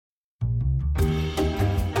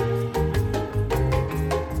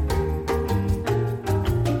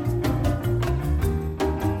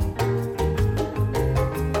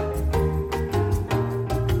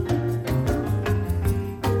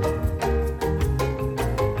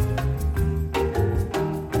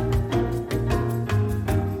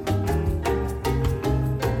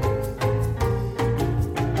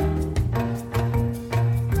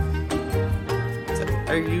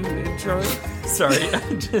Sorry.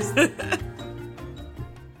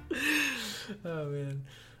 Oh, man.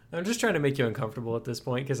 I'm just trying to make you uncomfortable at this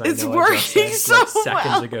point because I know I just said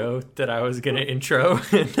seconds ago that I was going to intro,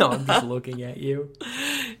 and now I'm just looking at you.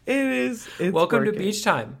 It's Welcome working. to Beach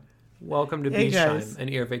Time. Welcome to Hey, Beach guys. Time,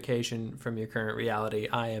 an ear vacation from your current reality.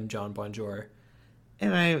 I am John Bonjour.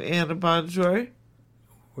 And I'm Anna Bonjour.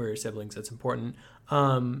 We're siblings. That's important.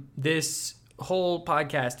 This whole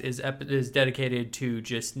podcast is dedicated to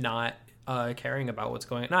just not caring about what's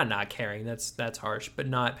going on. Not caring. That's harsh, but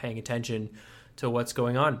not paying attention to what's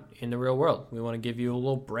going on in the real world. We want to give you a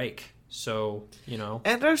little break. So,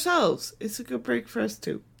 And ourselves. It's a good break for us,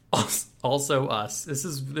 too. Also us. This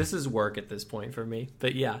is work at this point for me.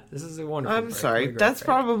 But yeah, this is a wonderful I'm break. sorry. That's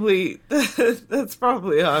probably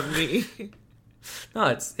on me. No,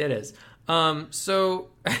 it is. So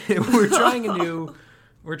we're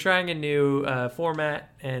trying a new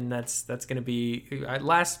format, and that's going to be the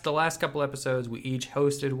last couple episodes. We each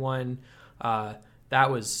hosted one. That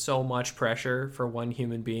was so much pressure for one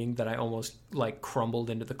human being that I almost crumbled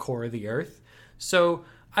into the core of the earth. So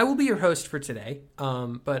I will be your host for today,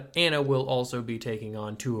 but Anna will also be taking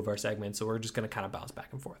on two of our segments. So we're just going to kind of bounce back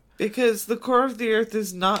and forth. Because the core of the earth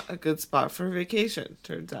is not a good spot for vacation,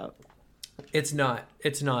 turns out. It's not.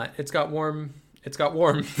 It's got warm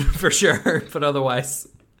for sure, but otherwise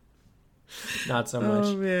not so much.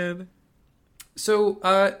 Oh, man. So,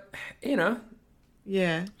 Anna.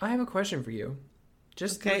 Yeah. I have a question for you. We're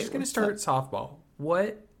just going to start at softball.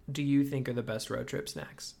 What do you think are the best road trip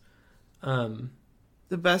snacks?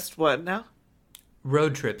 The best what now?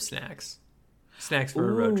 Road trip snacks. Snacks for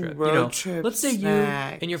a road trip. Trip let's say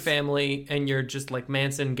snacks. You and your family and your just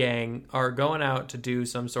Manson gang are going out to do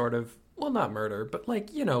some sort of, well, not murder, but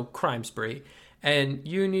crime spree. And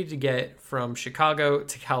you need to get from Chicago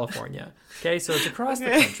to California. Okay, so it's across the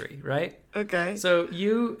country, right? Okay. So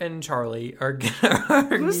you and Charlie are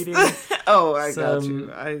needing. Oh, I got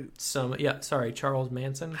you. Sorry, Charles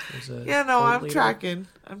Manson. I'm tracking.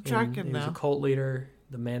 I'm tracking He now. was a cult leader.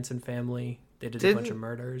 The Manson family. They did a bunch of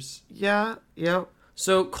murders. Yeah. Yep.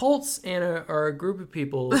 So cults, Anna, are a group of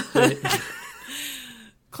people that.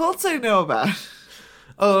 Cults I know about.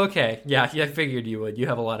 Oh, okay. Yeah, I figured you would. You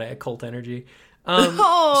have a lot of cult energy.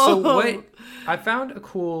 Oh. So what? I found a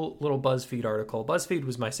cool little BuzzFeed article. BuzzFeed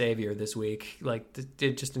was my savior this week,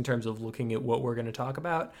 just in terms of looking at what we're going to talk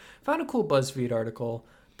about. Found a cool BuzzFeed article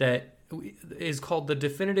that is called "The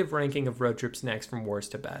Definitive Ranking of Road Trip Snacks from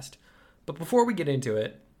Worst to Best." But before we get into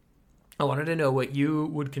it, I wanted to know what you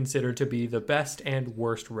would consider to be the best and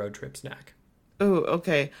worst road trip snack. Oh,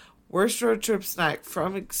 okay. Worst road trip snack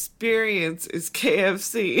from experience is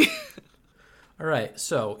KFC. All right,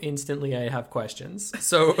 so instantly I have questions.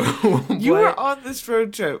 So you were on this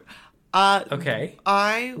road trip. Okay.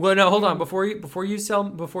 Well, no, hold on. Before you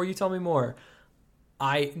tell me more,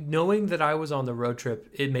 knowing that I was on the road trip,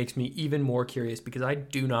 it makes me even more curious because I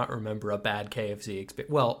do not remember a bad KFC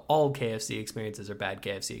experience. Well, all KFC experiences are bad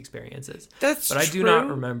KFC experiences. That's true. But I do not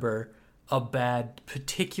remember a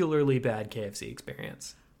particularly bad KFC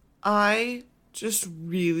experience. I just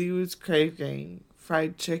really was craving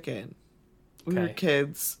fried chicken. We were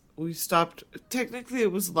kids. We stopped. Technically,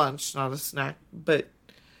 it was lunch, not a snack, but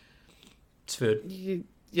it's food.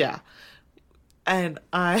 Yeah. And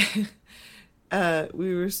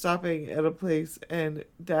we were stopping at a place, and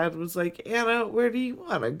Dad was like, "Anna, where do you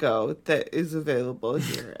want to go that is available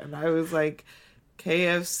here?" And I was like,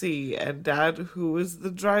 "KFC." And Dad, who was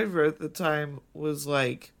the driver at the time, was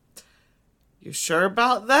like, "You sure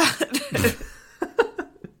about that?"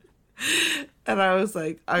 And I was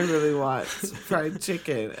like, I really want fried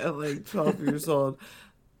chicken at 12 years old.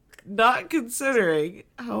 Not considering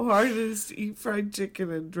how hard it is to eat fried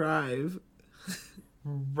chicken and drive.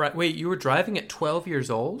 Right. Wait, you were driving at 12 years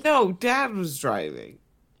old? No, Dad was driving.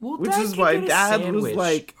 Well, which is why Dad was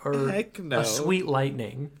like, heck no. A Sweet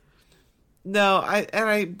Lightning. No,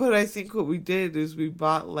 but I think what we did is we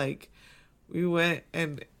bought we went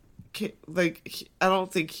and I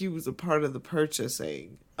don't think he was a part of the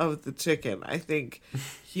purchasing of the chicken. I think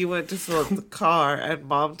he went to fill up the car, and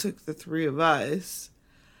Mom took the three of us,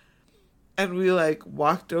 and we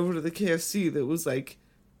walked over to the KFC that was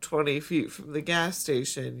 20 feet from the gas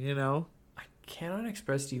station, I cannot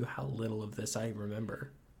express to you how little of this I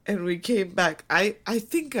remember. And we came back. I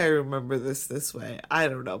think I remember this way. I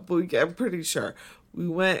don't know, but I'm pretty sure. We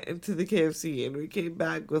went into the KFC and we came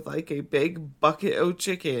back with a big bucket of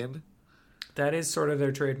chicken. That is sort of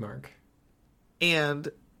their trademark. And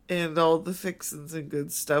all the fixins and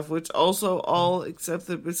good stuff, which also all except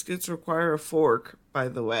the biscuits require a fork, by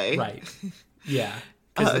the way. Right. Yeah.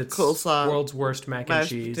 Because it's coleslaw, world's worst mac and mashed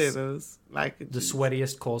cheese. potatoes, mac and The cheese.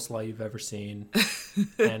 sweatiest coleslaw you've ever seen.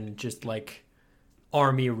 And just like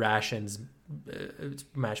army rations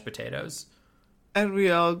mashed potatoes. And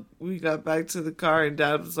we got back to the car, and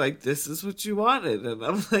Dad was like, "This is what you wanted," and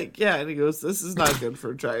I'm like, "Yeah," and he goes, "This is not good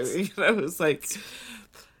for driving," and I was like,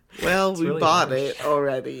 "Well, we really bought harsh. it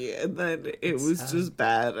already," and then It's was sad. just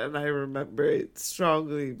bad, and I remember it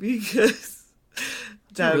strongly because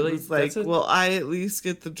Dad really- was like, that's a- "Well, I at least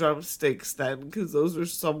get the drumsticks then, because those are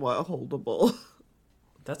somewhat holdable."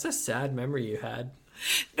 That's a sad memory you had.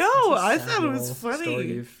 No, That's a I sad thought it was little funny.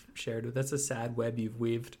 Story you've shared with. That's a sad web you've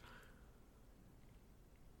weaved.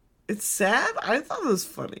 It's sad. I thought it was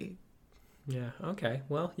funny. Yeah. Okay.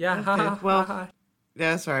 Well. Yeah. Okay, Ha, ha, well- ha, ha.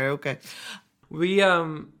 Yeah, sorry. Okay. We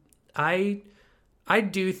I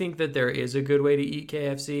do think that there is a good way to eat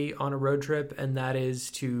KFC on a road trip, and that is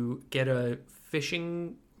to get a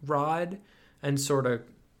fishing rod and sort of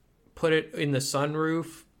put it in the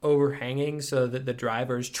sunroof overhanging so that the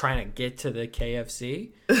driver's trying to get to the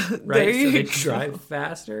KFC, right? There So you they go. drive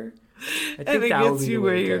faster. I think And it that would gets be the you way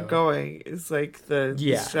where to you're go. going. It's like the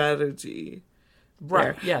Yeah. strategy.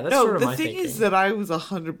 Right. there. Yeah, that's No, sort of the my thing thinking. is that I was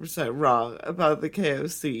 100% wrong about the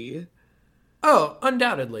KFC. Oh,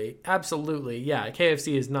 undoubtedly, absolutely, yeah.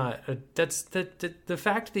 KFC is not. That's the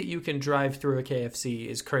fact that you can drive through a KFC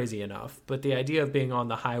is crazy enough, but the idea of being on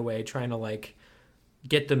the highway trying to like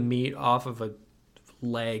get the meat off of a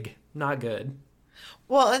leg, not good.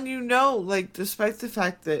 Well, and like, despite the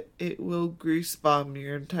fact that it will grease bomb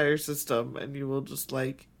your entire system and you will just,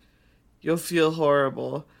 like, you'll feel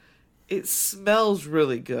horrible, it smells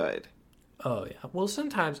really good. Oh yeah. Well,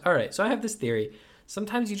 sometimes. All right. So I have this theory.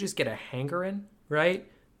 Sometimes you just get a hankering, right?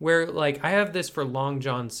 Where like I have this for Long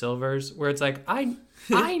John Silver's, where it's like I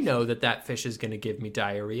know that fish is gonna give me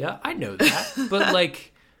diarrhea. I know that, but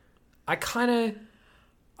like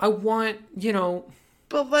I want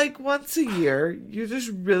But, like, once a year, you just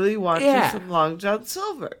really want Yeah. some Long John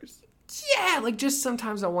Silver's. yeah, like just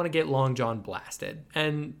sometimes I want to get Long John blasted,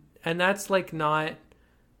 and that's like not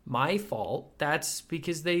my fault. That's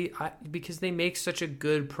because they make such a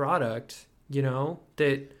good product,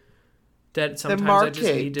 that sometimes I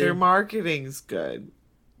just need to. Their marketing's good.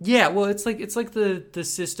 Yeah, well, it's like the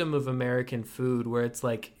system of American food where it's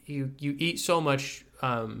like you eat so much.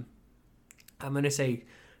 I'm gonna say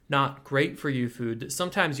not great for you food that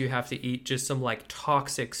sometimes you have to eat just some like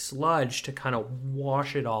toxic sludge to kind of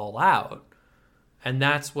wash it all out. And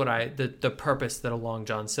that's what the purpose that a Long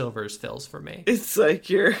John Silver's fills for me. It's like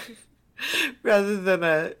you're, rather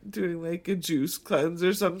than doing like a juice cleanse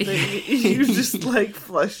or something, you just like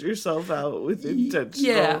flush yourself out with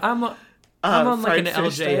intentional. Yeah, I'm on like an fried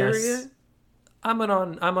fish diarrhea. LJS. I'm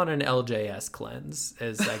on an LJS cleanse,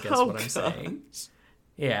 is I guess Oh, what I'm saying.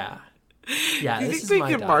 Yeah. Yeah, Do you this think is they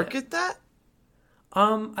my can diet. market that?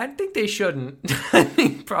 I think they shouldn't. I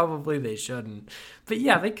think probably they shouldn't. But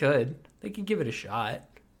yeah, they could. They could give it a shot.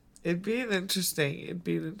 It'd be an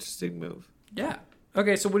interesting move. Yeah.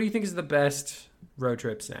 Okay, so what do you think is the best road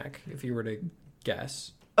trip snack, if you were to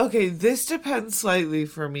guess? Okay, this depends slightly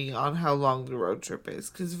for me on how long the road trip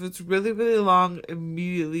is. Because if it's really, really long,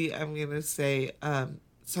 immediately I'm going to say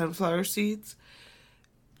sunflower seeds.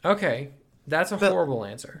 Okay, that's a horrible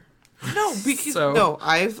answer. No, because So- no,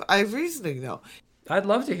 I've reasoning though. I'd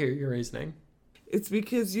love to hear your reasoning. It's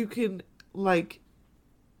because you can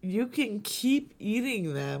keep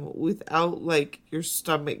eating them without like your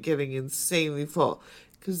stomach getting insanely full.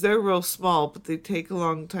 Because they're real small, but they take a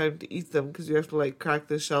long time to eat them because you have to like crack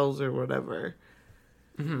the shells or whatever.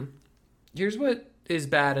 Here's what is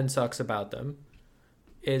bad and sucks about them.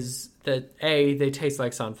 Is that A, they taste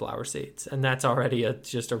like sunflower seeds, and that's already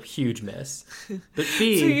just a huge miss. But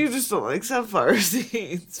B, So you just don't like sunflower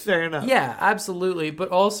seeds. Fair enough. yeah, absolutely. But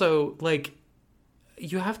also, like,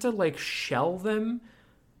 you have to, like, shell them,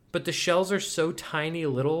 but the shells are so tiny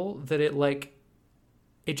little that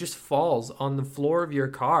it just falls on the floor of your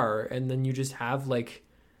car, and then you just have, like...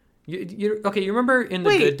 You remember in the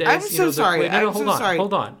Wait, good days... I'm so sorry.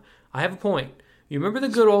 Hold on. I have a point. You remember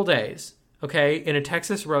the good old days... Okay, in a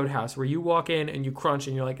Texas Roadhouse where you walk in and you crunch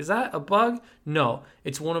and you're like, is that a bug? No,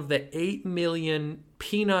 it's one of the 8 million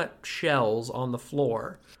peanut shells on the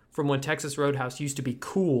floor from when Texas Roadhouse used to be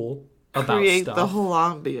cool about Create stuff. the whole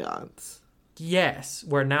ambiance. Yes,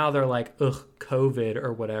 where now they're like, ugh, COVID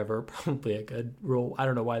or whatever. Probably a good rule. I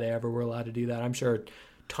don't know why they ever were allowed to do that. I'm sure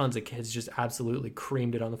tons of kids just absolutely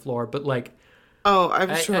creamed it on the floor. But like... Oh,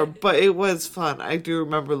 I'm sure, but it was fun. I do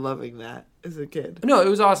remember loving that as a kid. No, it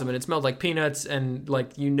was awesome, and it smelled like peanuts, and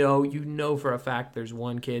like you know for a fact there's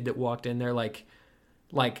one kid that walked in there like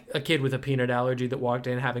like a kid with a peanut allergy that walked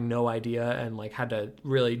in having no idea and like had to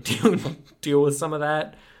really deal with some of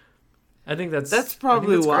that. I think that's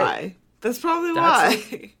probably why. Great. That's probably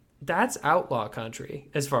why. That's outlaw country,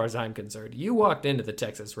 as far as I'm concerned. You walked into the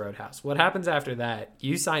Texas Roadhouse. What happens after that?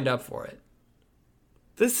 You signed up for it.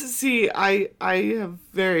 I have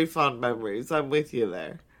very fond memories. I'm with you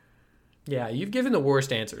there. Yeah, you've given the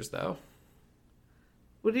worst answers, though.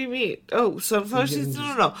 What do you mean? Oh, sunflower seeds?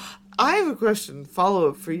 No. I have a question,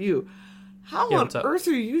 follow-up for you. How on earth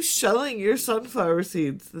are you shelling your sunflower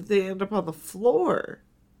seeds that they end up on the floor?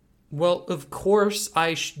 Well, of course,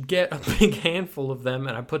 I get a big handful of them,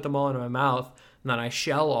 and I put them all in my mouth, and then I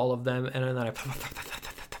shell all of them, and then I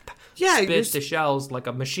spit the shells like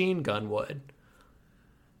a machine gun would.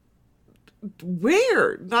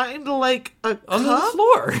 Where? Not into, like, a cup? On the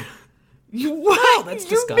floor. What? That's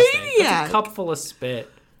You disgusting. maniac. That's a cup full of spit.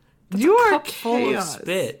 You are cup full of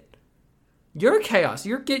spit. You're chaos.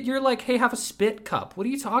 You're like, hey, have a spit cup. What are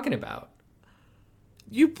you talking about?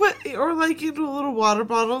 You put, or like into a little water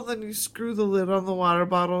bottle, then you screw the lid on the water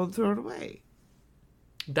bottle and throw it away.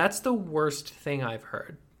 That's the worst thing I've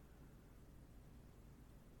heard.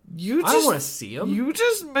 I don't want to see them. You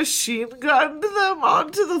just machine gunned them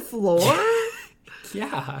onto the floor?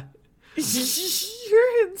 Yeah.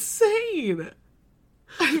 You're insane.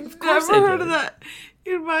 I've never heard of that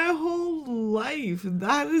in my whole life.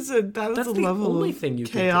 That's a level of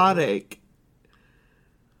chaotic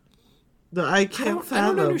that I can't fathom. I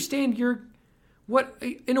don't understand what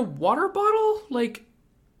in a water bottle? Like,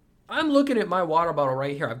 I'm looking at my water bottle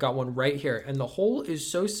right here. I've got one right here, and the hole is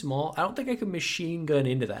so small. I don't think I could machine gun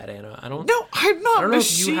into that, Anna. No, I'm not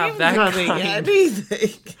machine gunning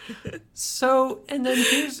anything. So, and then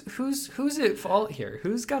who's at fault here?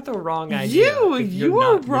 Who's got the wrong idea? You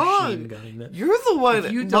are wrong. You're the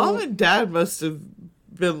one. Mom and Dad must have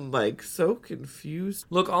been like so confused.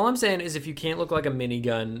 Look, all I'm saying is if you can't look like a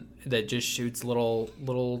minigun that just shoots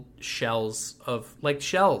little shells of like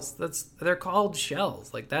shells, they're called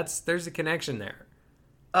shells. Like there's a connection there.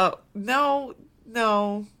 Oh, no.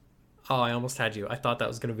 Oh, I almost had you. I thought that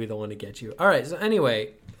was going to be the one to get you. All right. So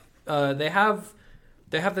anyway, they have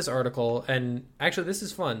this article, and actually this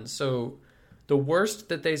is fun. So the worst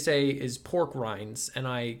that they say is pork rinds, and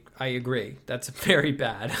I agree. That's very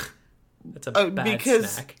bad. That's a bad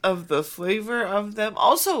because snack. Of the flavor of them.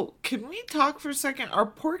 Also, can we talk for a second? Are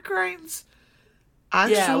pork rinds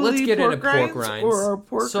actually let's get into pork rinds. Or are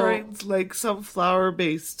pork rinds like some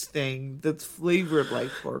flour-based thing that's flavored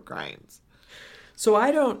like pork rinds? So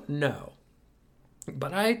I don't know,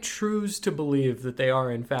 but I choose to believe that they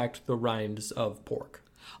are in fact the rinds of pork.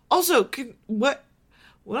 Also, when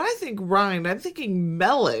I think rind, I'm thinking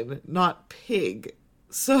melon, not pig.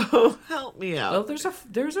 So help me out. Well,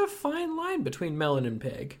 there's a fine line between melon and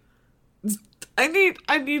pig. I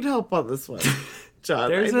need help on this one,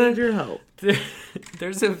 John. I need your help.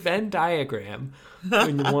 There's a Venn diagram.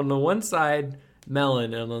 On the one side,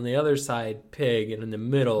 melon, and on the other side, pig, and in the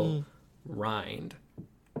middle, rind.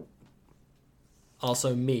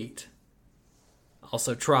 Also meat.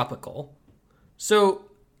 Also tropical.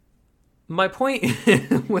 So, my point...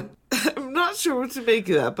 I'm not sure what to make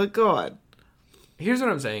of that, but go on. Here's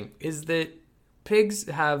what I'm saying, is that pigs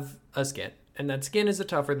have a skin, and that skin is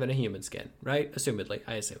tougher than a human skin, right? Assumedly,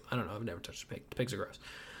 I assume. I don't know, I've never touched a pig. Pigs are gross.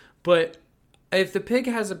 But if the pig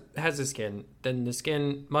has a skin, then the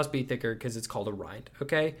skin must be thicker because it's called a rind,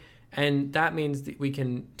 okay? And that means that we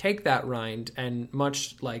can take that rind and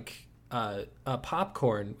much like a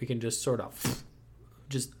popcorn, we can just sort of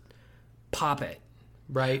just pop it,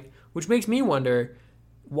 right? Which makes me wonder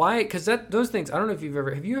why, because those things, I don't know if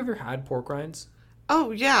have you ever had pork rinds?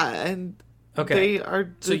 Oh, yeah, and they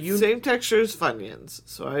are the same texture as Funyuns,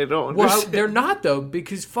 so I don't understand. Well, they're not, though,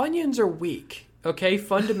 because Funyuns are weak, okay?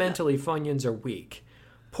 Fundamentally, Funyuns are weak.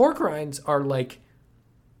 Pork rinds are like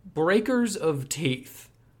breakers of teeth.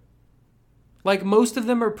 Like, most of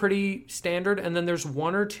them are pretty standard, and then there's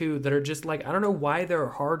one or two that are just like, I don't know why they're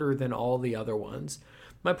harder than all the other ones.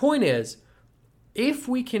 My point is, if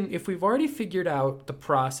we've already figured out the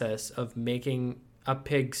process of making a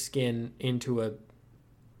pig skin into a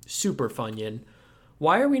super Funyun,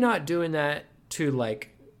 why are we not doing that to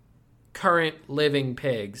like current living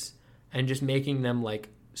pigs and just making them like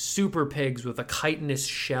super pigs with a chitinous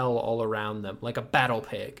shell all around them, like a battle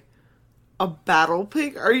pig? A battle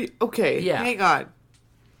pig? Are you okay? Yeah. Hang on.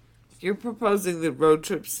 You're proposing that road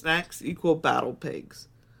trip snacks equal battle pigs?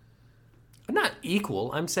 Not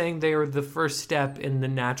equal. I'm saying they are the first step in the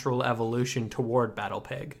natural evolution toward battle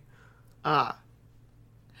pig. I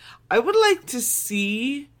would like to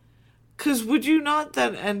see, because would you not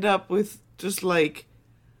then end up with just like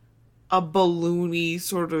a balloony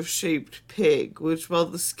sort of shaped pig, which, while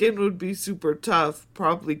the skin would be super tough,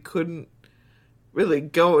 probably couldn't really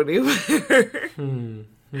go anywhere.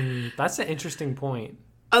 That's an interesting point.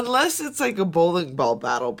 Unless it's like a bowling ball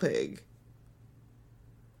battle pig.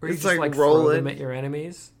 Or you it's just like throw them at your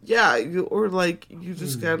enemies? Yeah, or like you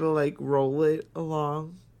just gotta like roll it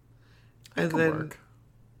along. That and could then work.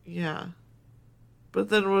 Yeah. But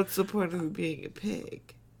then what's the point of it being a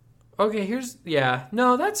pig? Okay,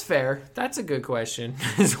 no, that's fair. That's a good question.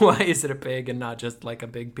 Why is it a pig and not just like a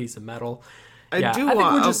big piece of metal? I think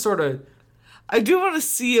we're just sort of... I do want to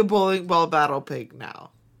see a bowling ball battle pig now.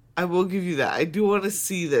 I will give you that. I do want to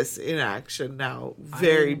see this in action now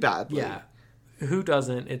very badly. Yeah. Who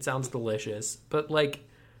doesn't? It sounds delicious. But like,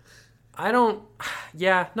 I don't...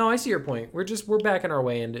 Yeah, no, I see your point. We're backing our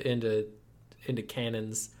way into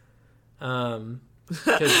cannons.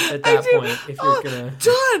 Because at that point, if you're gonna...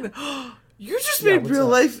 John! You just made real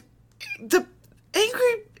life... The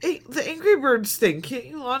Angry Birds thing. Can't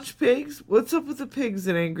you launch pigs? What's up with the pigs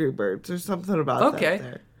and Angry Birds? There's something about that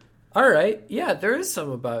there. All right. Yeah, there is some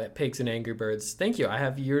about pigs and Angry Birds. Thank you. I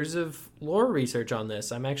have years of lore research on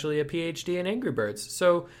this. I'm actually a PhD in Angry Birds.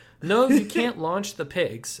 So, no, you can't launch the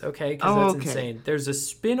pigs, okay? Because that's insane. There's a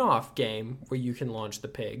spin-off game where you can launch the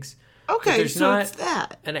pigs. Okay, there's so not it's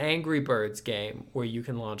that. An Angry Birds game where you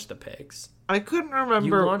can launch the pigs. I couldn't remember.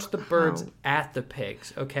 You launch the birds at the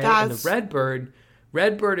pigs, okay? And the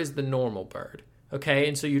red bird is the normal bird, okay?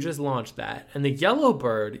 And so you just launch that. And the yellow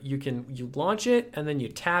bird, you launch it and then you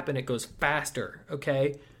tap and it goes faster,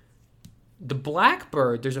 okay? The black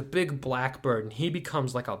bird, there's a big black bird and he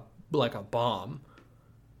becomes like a bomb.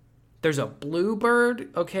 There's a blue bird,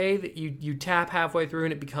 okay, that you tap halfway through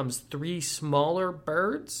and it becomes 3 smaller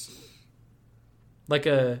birds. Like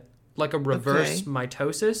a reverse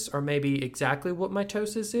mitosis, or maybe exactly what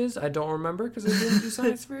mitosis is. I don't remember because I didn't do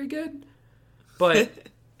science very good. But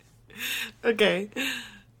okay.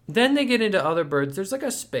 Then they get into other birds. There's like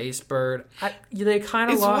a space bird. They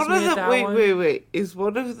kind of lost me at that one. Wait. Is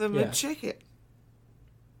one of them a chicken?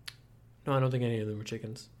 No, I don't think any of them are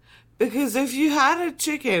chickens. Because if you had a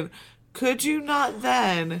chicken, could you not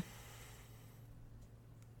then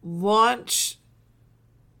launch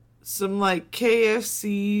some like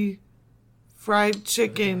KFC fried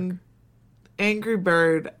chicken Angry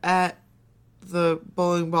Bird at the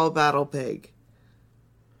bowling ball battle pig?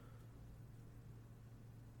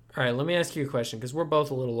 All right, let me ask you a question because we're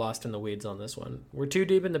both a little lost in the weeds on this one. We're too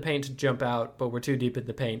deep in the paint to jump out, but we're too deep in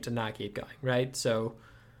the paint to not keep going, right? So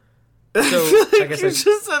I feel like you just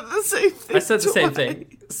said the same thing. I said the same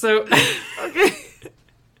thing. So okay.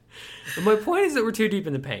 My point is that we're too deep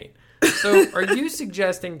in the paint. So are you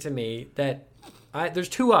suggesting to me that there's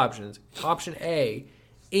 2 options. Option A,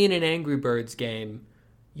 in an Angry Birds game,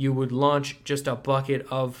 you would launch just a bucket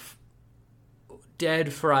of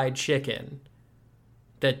dead fried chicken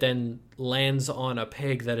that then lands on a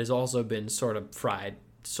pig that has also been sort of fried,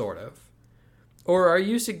 sort of. Or are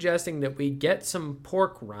you suggesting that we get some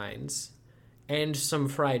pork rinds and some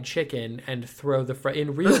fried chicken and throw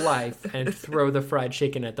in real life and throw the fried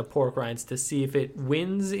chicken at the pork rinds to see if it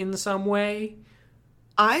wins in some way?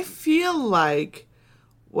 I feel like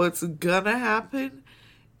what's gonna happen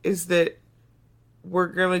is that we're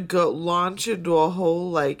gonna go launch into a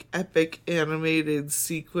whole like epic animated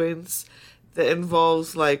sequence that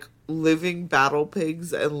involves like living battle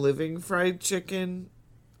pigs and living fried chicken.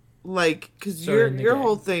 Like, because your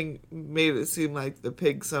whole thing made it seem like the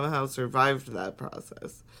pig somehow survived that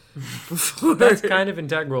process. That's kind of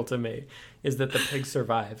integral to me, is that the pig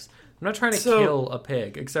survives. I'm not trying to kill a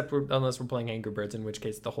pig, unless we're playing Angry Birds, in which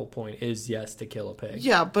case the whole point is, yes, to kill a pig.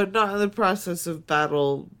 Yeah, but not in the process of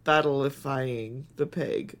battlifying the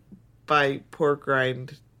pig by pork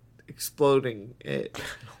rind exploding it.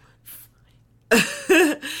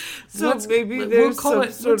 Let's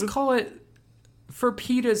call it, for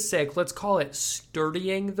PETA's sake, let's call it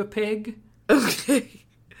sturdying the pig. Okay.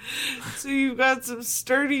 So you've got some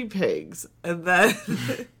sturdy pigs, and then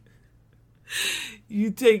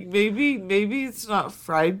you take maybe it's not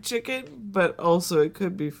fried chicken, but also it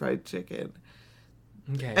could be fried chicken.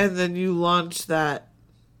 Okay. And then you launch that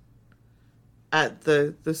at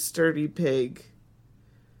the sturdy pig,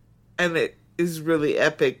 and it is really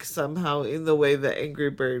epic somehow in the way that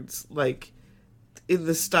Angry Birds, like in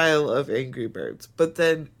the style of Angry Birds. But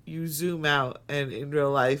then you zoom out, and in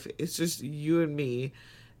real life, it's just you and me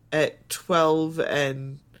at 12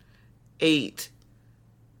 and 8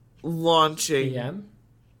 launching. PM?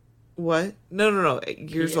 What? No. 8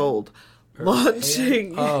 years PM? old. Or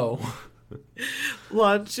launching. Oh.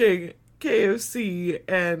 Launching KFC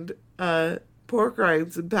and pork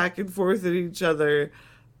rinds and back and forth at each other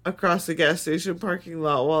across the gas station parking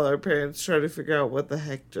lot while our parents try to figure out what the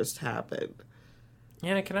heck just happened.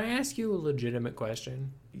 Anna, can I ask you a legitimate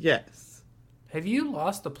question? Yes. Have you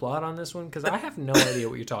lost the plot on this one? Because I have no idea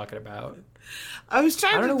what you're talking about. I was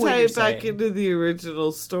trying to tie it back saying. into the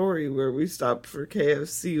original story where we stopped for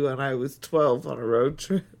KFC when I was 12 on a road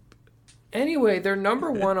trip. Anyway, their number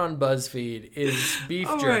one on BuzzFeed is beef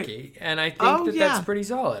jerky. Right. And I think that's pretty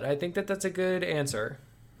solid. I think that's a good answer.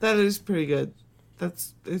 That is pretty good.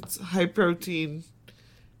 It's high protein.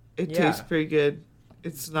 It tastes pretty good.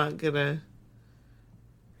 It's not gonna...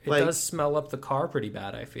 It does smell up the car pretty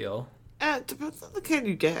bad, I feel. It depends on the kind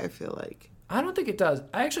you get, I feel like. I don't think it does.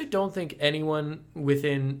 I actually don't think anyone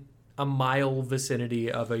within a mile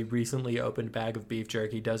vicinity of a recently opened bag of beef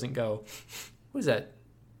jerky doesn't go, what is that,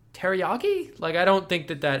 teriyaki? Like, I don't think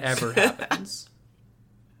that ever happens.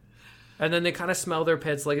 And then they kind of smell their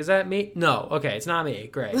pits like, is that me? No. Okay, it's not me.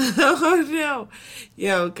 Great. Oh, no.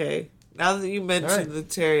 Yeah, okay. Now that you mentioned the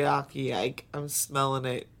teriyaki, I'm smelling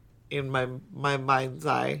it in my mind's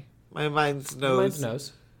eye. My mind's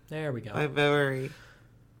nose. There we go. My memory.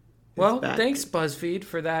 Well, thanks, BuzzFeed,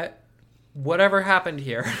 for that. Whatever happened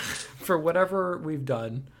here. For whatever we've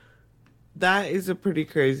done. That is a pretty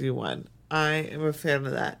crazy one. I am a fan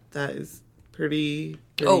of that. That is pretty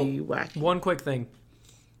wacky. One quick thing.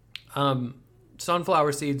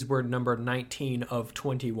 Sunflower seeds were number 19 of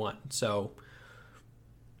 21. So.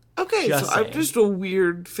 Okay, so saying. I'm just a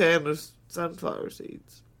weird fan of sunflower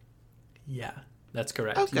seeds. Yeah, that's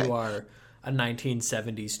correct. Okay. You are a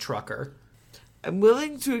 1970s trucker. I'm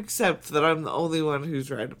willing to accept that I'm the only one who's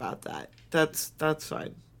right about that. That's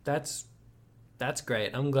fine. That's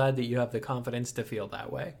great. I'm glad that you have the confidence to feel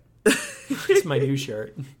that way. It's my new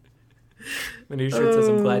shirt. My new shirt says,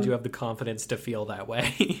 I'm glad you have the confidence to feel that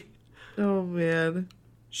way. Oh, man.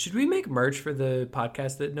 Should we make merch for the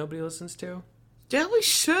podcast that nobody listens to? Yeah, we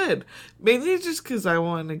should. Mainly just because I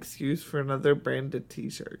want an excuse for another branded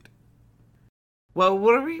t-shirt. Well,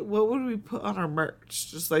 what would we put on our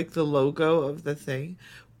merch? Just like the logo of the thing?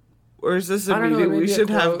 Or is this a meeting we should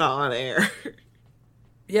have not on air?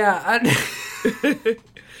 Yeah.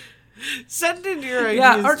 Send in your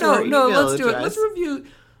ideas to our email let's do address. it.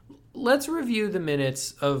 Let's review the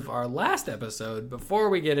minutes of our last episode before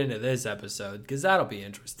we get into this episode, because that'll be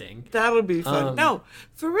interesting. That'll be fun. No,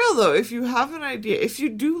 for real though, if you have an idea, if you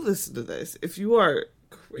do listen to this, if you are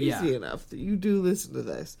crazy enough that you do listen to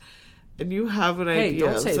this, and you have an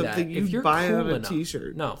idea of something you buy on a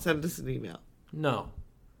t-shirt, send us an email. No.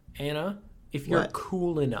 Anna, if you're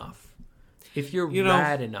cool enough, if you're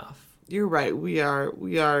rad enough. You're right. We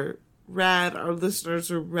are rad. Our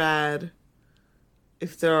listeners are rad.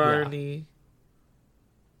 If there are any.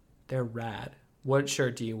 They're rad. What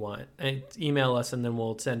shirt do you want? And email us and then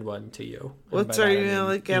we'll send one to you. What's our email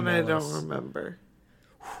again? I don't remember.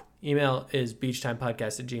 Email is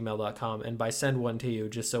beachtimepodcast@gmail.com, and by send one to you,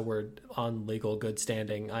 just so we're on legal good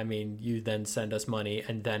standing, I mean you then send us money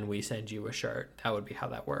and then we send you a shirt. That would be how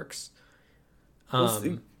that works.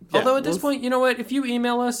 Although at this point, you know what? If you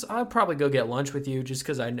email us, I'll probably go get lunch with you just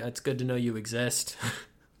because it's good to know you exist.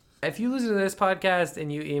 If you listen to this podcast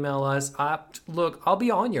and you email us, I'll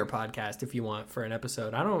be on your podcast if you want for an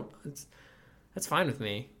episode. That's fine with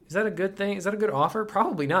me. Is that a good thing? Is that a good offer?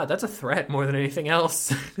 Probably not. That's a threat more than anything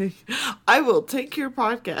else. I will take your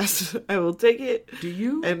podcast. I will take it. Do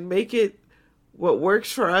you? And make it what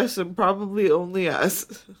works for us and probably only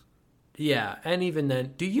us. Yeah, and even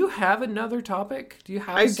then, do you have another topic? Do you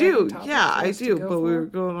have I do. Yeah, I do. But we were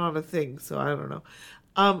going on a thing, so I don't know.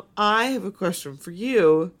 I have a question for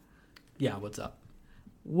you. Yeah, what's up?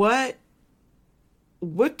 What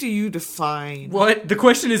do you define? What? The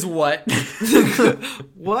question is what?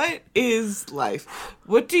 What is life?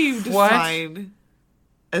 What do you define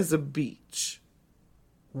as a beach?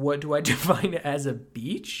 What do I define as a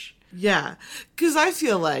beach? Yeah, because I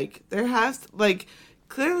feel like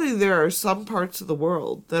clearly there are some parts of the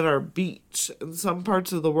world that are beach and some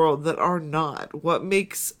parts of the world that are not. What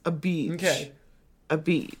makes a beach a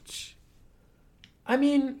beach? I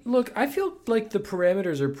mean, look, I feel like the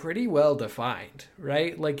parameters are pretty well defined,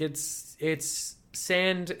 right? Like it's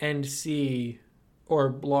sand and sea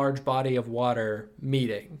or large body of water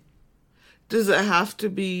meeting. Does it have to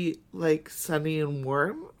be like sunny and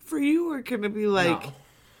warm for you, or can it be like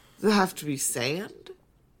does it have to be sand?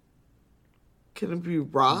 Can it be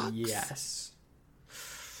rocks? Yes.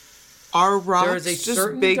 Are rocks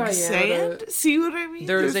just big sand? See what I mean?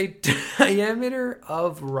 There's a diameter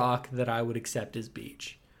of rock that I would accept as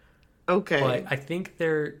beach. Okay. But I think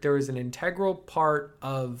there is an integral part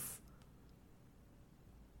of...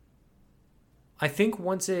 I think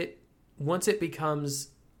once it becomes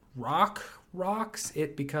rock rocks,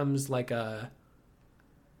 it becomes like a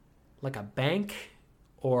bank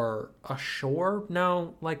or a shore.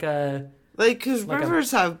 No, like a Like, because like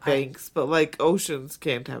rivers have banks, but, like, oceans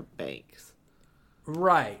can't have banks.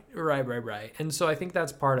 Right. And so I think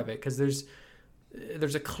that's part of it, because there's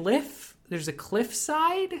a cliff. There's a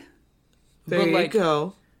cliffside. There you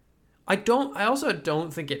go. I also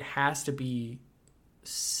don't think it has to be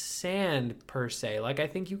sand per se. Like, I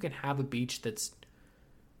think you can have a beach that's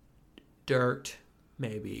dirt,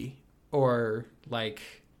 maybe, or like,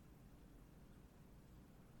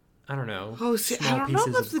 I don't know. Oh, see, I don't know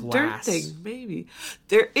pieces about of the glass. dirt thing. Maybe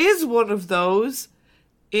there is one of those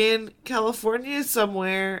in California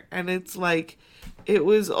somewhere, and it's like it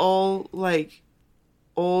was all like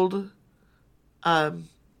old,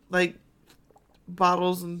 like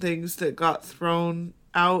bottles and things that got thrown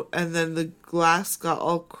out, and then the glass got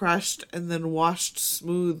all crushed and then washed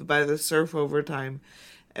smooth by the surf over time,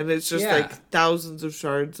 and it's just like thousands of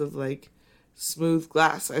shards of like smooth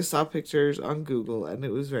glass. I saw pictures on Google, and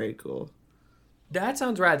it was very cool. That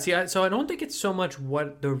sounds rad. See, so I don't think it's so much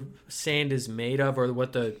what the sand is made of or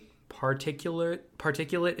what the particulate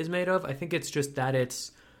is made of. I think it's just that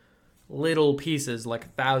it's little pieces,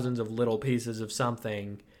 like thousands of little pieces of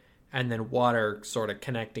something, and then water sort of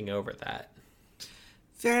connecting over that.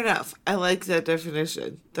 Fair enough. I like that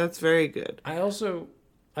definition. That's very good.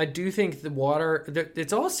 I do think the water,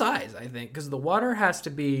 it's all size, I think, because the water has to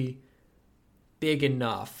be big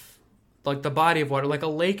enough. Like the body of water, like a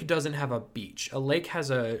lake doesn't have a beach. A lake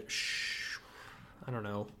has I don't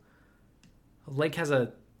know. A lake has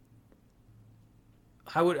a,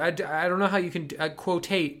 I don't know how you can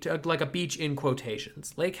quotate, like a beach in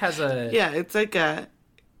quotations. Lake has a... Yeah, it's like a...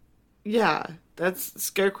 Yeah, that's...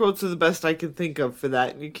 Scare quotes are the best I can think of for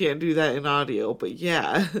that, and you can't do that in audio, but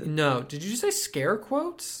yeah. No, did you say scare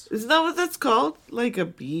quotes? Isn't that what that's called? Like a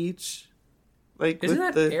beach? Like Isn't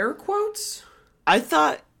that air quotes? I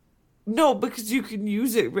thought... No, because you can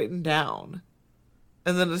use it written down.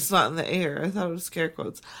 And then it's not in the air. I thought it was scare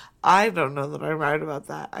quotes. I don't know that I'm right about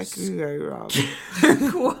that. I could be very wrong.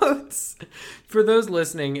 Quotes. For those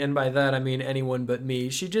listening, and by that I mean anyone but me,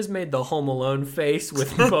 she just made the Home Alone face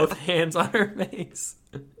with both hands on her face.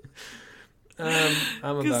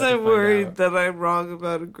 Because I'm worried that I'm wrong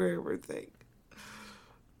about a grammar thing.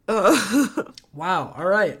 Wow. All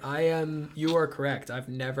right. You are correct. I've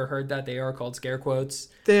never heard that. They are called scare quotes.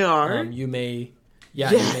 They are. You may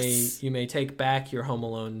take back your Home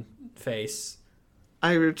Alone face.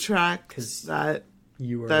 I retract that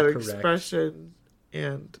correct. expression,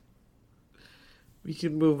 and we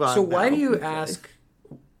can move on. So why do you ask?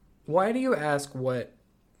 Why do you ask? What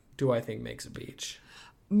do I think makes a beach?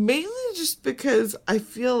 Mainly just because I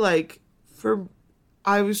feel like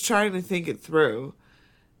I was trying to think it through,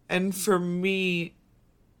 and for me,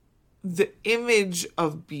 the image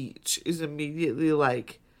of beach is immediately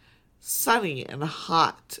like sunny and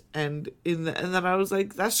hot, and then I was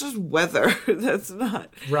like, that's just weather. That's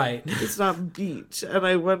not right. It's not beach. And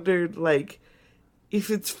I wondered, like, if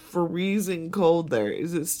it's freezing cold there,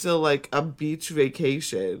 is it still like a beach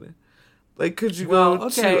vacation? Like, could you go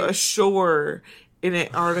to a shore in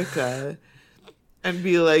Antarctica and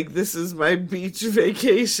be like, this is my beach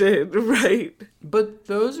vacation, right? But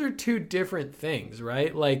those are two different things,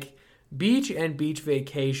 right? Like, beach and beach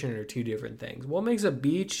vacation are two different things. What makes a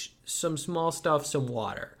beach? Some small stuff, some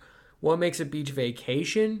water. What makes a beach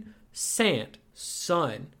vacation? Sand,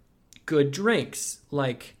 sun, good drinks,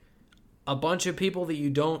 like a bunch of people that you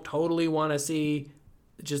don't totally want to see,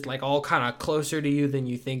 just like all kind of closer to you than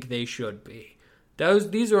you think they should be.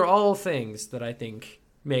 These are all things that I think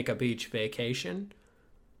make a beach vacation.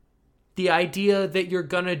 The idea that you're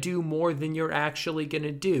gonna do more than you're actually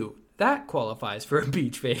gonna do, that qualifies for a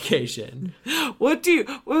beach vacation.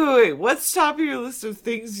 Wait, what's top of your list of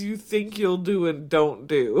things you think you'll do and don't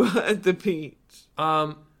do at the beach?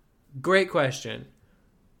 Great question.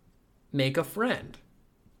 Make a friend.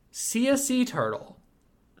 See a sea turtle.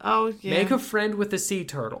 Oh, yeah. Make a friend with a sea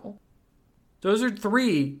turtle. Those are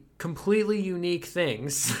three completely unique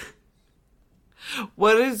things.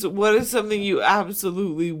 What is something you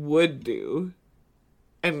absolutely would do?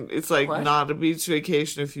 And it's like not a beach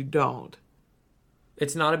vacation if you don't.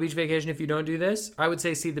 It's not a beach vacation if you don't do this? I would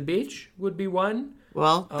say see the beach would be one.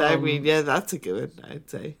 Well, I mean, yeah, that's a good one, I'd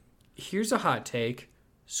say. Here's a hot take.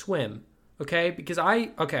 Swim. Okay? Because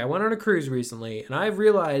I went on a cruise recently, and I've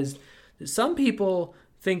realized that some people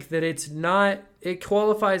think that it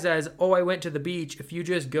qualifies as, oh, I went to the beach if you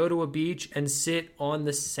just go to a beach and sit on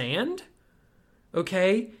the sand,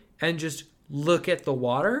 okay, and just look at the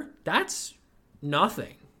water. That's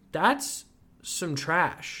nothing. That's some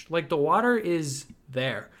trash. Like, the water is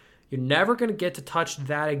there. You're never going to get to touch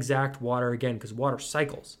that exact water again because water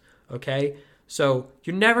cycles, okay? So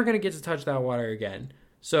you're never going to get to touch that water again.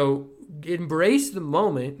 So embrace the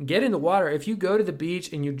moment, get in the water. If you go to the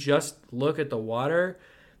beach and you just look at the water,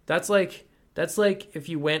 that's like if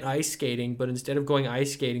you went ice skating, but instead of going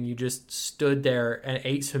ice skating, you just stood there and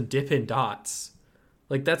ate some Dippin' Dots.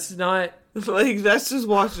 Like, that's not... Like, that's just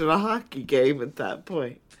watching a hockey game at that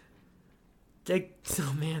point. Like,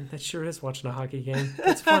 oh, man, that sure is watching a hockey game.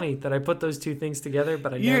 It's funny that I put those two things together,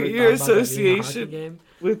 but I never your thought about that being a hockey association game.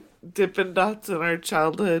 with Dippin' Dots in our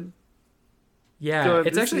childhood. Yeah,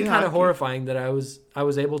 it's actually kind of horrifying that I was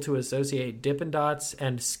able to associate Dippin' Dots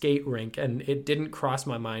and skate rink, and it didn't cross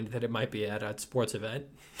my mind that it might be at a sports event.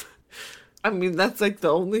 I mean, that's like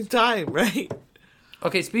the only time, right?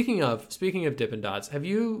 Okay, speaking of Dippin' Dots,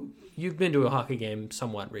 you've been to a hockey game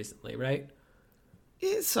somewhat recently, right?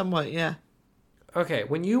 Yeah, somewhat, yeah. Okay,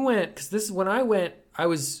 when you went, because when I went,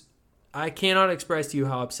 I cannot express to you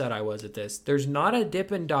how upset I was at this. There's not a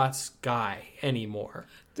Dippin' Dots guy anymore.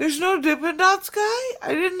 There's no Dippin' Dots guy?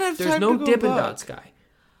 I didn't have time to go There's no Dippin' look. Dots guy.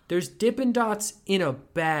 There's Dippin' Dots in a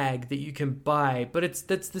bag that you can buy, but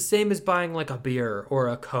that's the same as buying like a beer or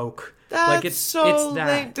a Coke. That's like it's that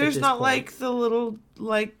lame. There's not point. like the little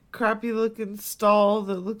like crappy looking stall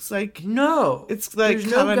that looks like No. It's like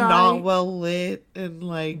There's kind of no guy, not well lit and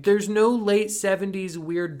like there's no late 70s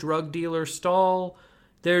weird drug dealer stall.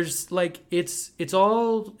 There's like it's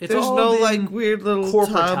all there's all no been like weird little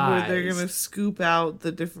tub where they're corporatized. gonna scoop out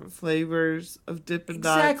the different flavors of Dippin'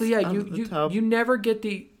 Dots. Exactly, yeah. out of the tub. You never get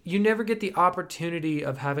the opportunity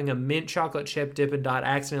of having a mint chocolate chip Dippin' Dot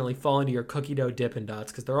accidentally fall into your cookie dough Dippin'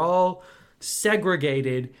 Dots because they're all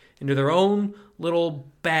segregated into their own little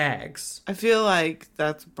bags. I feel like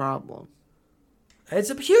that's a problem. It's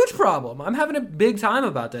a huge problem. I'm having a big time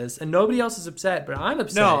about this, and nobody else is upset, but I'm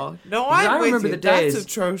upset. No, Because I remember with you. the days. That's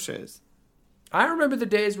atrocious. I remember the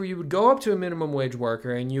days where you would go up to a minimum wage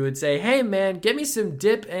worker and you would say, "Hey, man, get me some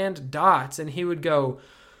Dip and Dots," and he would go,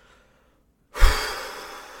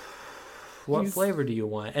 "What flavor do you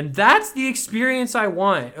want?" And that's the experience I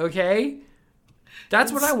want. Okay,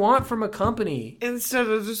 that's what I want from a company. Instead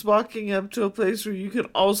of just walking up to a place where you could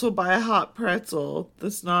also buy a hot pretzel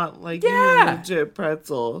that's not like Yeah. a legit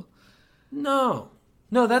pretzel. No,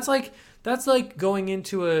 that's like going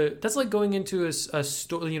into a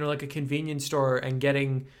store, like a convenience store and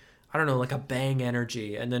getting, I don't know, like a Bang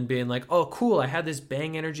Energy and then being like, "Oh, cool, I had this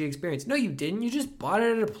Bang Energy experience." No, you didn't. You just bought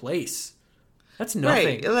it at a place. That's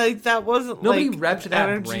nothing. Right, like that wasn't Nobody like repped an that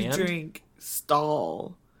energy brand. drink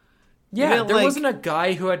stall. Yeah, meant, there like- wasn't a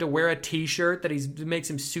guy who had to wear a T-shirt that makes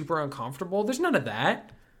him super uncomfortable. There's none of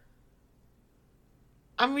that.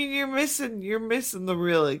 I mean, you're missing the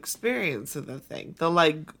real experience of the thing. The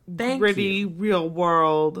like Thank gritty, you. real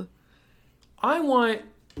world. I want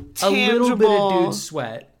Tangible. a little bit of dude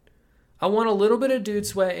sweat. I want a little bit of dude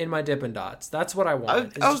sweat in my Dippin' Dots. That's what I want.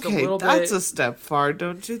 It's just a Okay, little that's bit, a step far,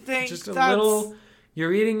 don't you think? just a That's- little.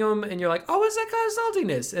 You're eating them and you're like, "Oh, what's that kind of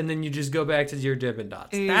saltiness?" And then you just go back to your Dippin' Dots.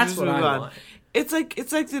 and you That's just what move I on. want. It's like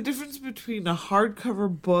the difference between a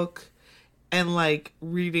hardcover book and like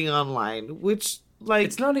reading online, which like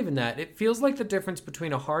It's not even that. It feels like the difference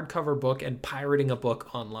between a hardcover book and pirating a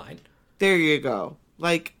book online. there you go.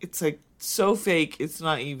 Like it's like so fake. It's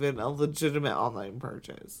not even a legitimate online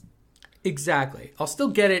purchase. Exactly. I'll still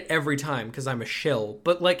get it every time because I'm a shill,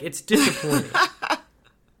 but like it's disappointing.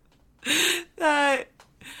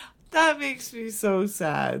 That makes me so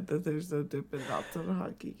sad that there's no Dippin' Dots on a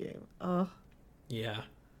hockey game. Yeah.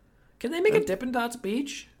 Can they make a Dippin' Dots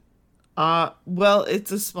beach? Well,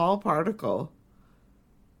 it's a small particle.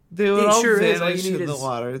 They would It all sure is. All you vanish need in the is-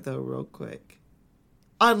 water though, real quick.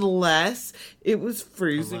 Unless it was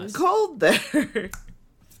freezing Unless. cold there.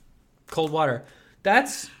 Cold water.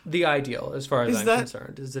 That's the ideal as far as Is I'm that-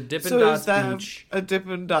 concerned. Is a Dippin' So Dots is that beach. a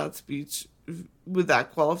Dippin' Dots beach? Would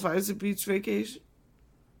that qualify as a beach vacation?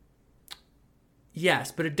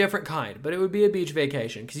 Yes, but a different kind. But it would be a beach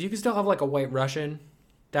vacation because you can still have like a White Russian.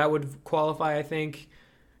 That would qualify, I think.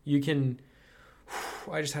 You can.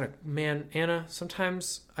 I just had a man, Anna.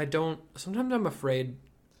 Sometimes I'm afraid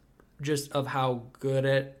just of how good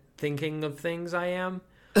at thinking of things I am.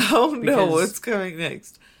 Oh no, Because- what's coming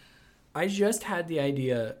next? I just had the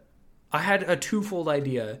idea. I had a twofold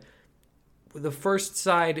idea. The first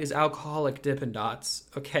side is alcoholic Dippin' Dots,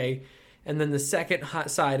 okay? And then the second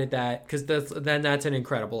hot side of that, because then that's an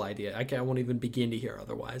incredible idea. I won't even begin to hear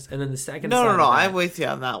otherwise. And then the second side No, of that, I'm with you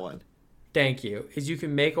on that one. thank you, is you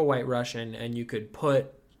can make a White Russian and you could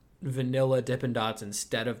put vanilla Dippin' Dots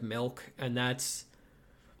instead of milk, and that's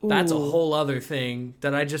a Ooh. whole other thing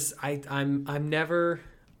that I'm never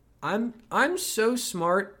I'm so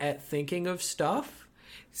smart at thinking of stuff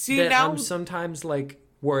See, that now I'm sometimes like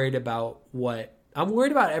worried about I'm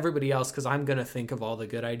worried about everybody else because I'm gonna think of all the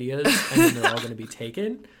good ideas and then they're all gonna be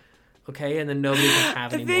taken. Okay, and then nobody can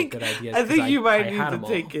have any more good ideas. I think you might need had to 'em all.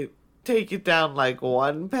 take it down like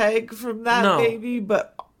one peg from that, No. maybe.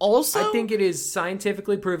 But also, I think it is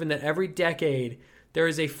scientifically proven that every decade there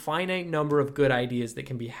is a finite number of good ideas that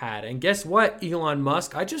can be had. And guess what, Elon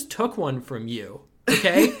Musk? I just took one from you.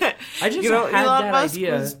 Okay, I just had Elon that Musk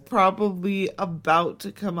idea. was probably about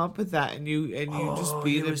to come up with that, and you just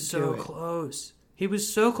beat him He was so to it. close. He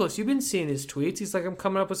was so close. You've been seeing his tweets. He's like, I'm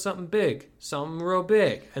coming up with something big, something real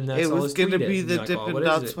big, and that's It all was his going to tweet be is. the And you're like, Dippin' what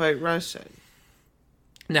Dots is it? White Russian.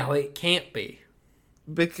 No, it can't be.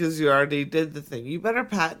 Because you already did the thing. You better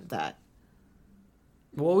patent that.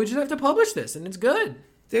 Well, we just have to publish this, and it's good.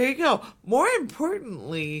 There you go. More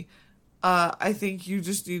importantly, I think you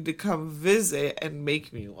just need to come visit and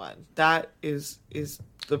make me one. That is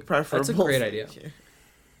the preferable. That's a great thing idea. here.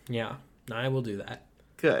 Yeah, I will do that.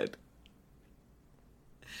 Good.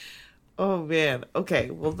 Oh man.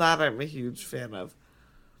 Okay. Well, that I'm a huge fan of.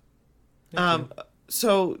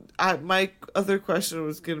 So my other question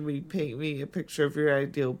was going to be paint me a picture of your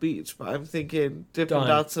ideal beach, but I'm thinking Dippin' Done.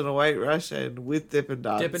 Dots and a White Russian with Dippin'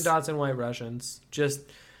 Dots. Dippin' Dots and White Russians. Just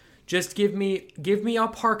give me a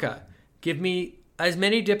parka. Give me as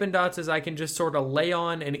many Dippin' Dots as I can just sort of lay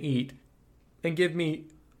on and eat, and give me,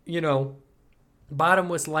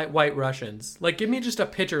 bottomless light White Russians. Like, give me just a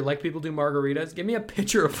pitcher, like people do margaritas. Give me a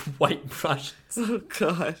pitcher of White Russians. Oh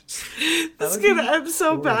gosh, this is would gonna be end so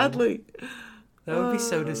horrible. badly. That would be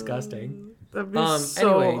so disgusting. That'd be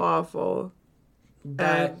so anyway. awful.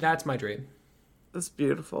 That's my dream. That's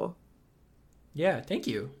beautiful. Yeah, thank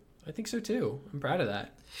you. I think so too. I'm proud of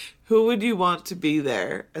that. Who would you want to be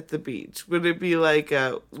there at the beach? Would it be like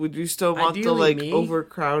would you still want the Ideally like me.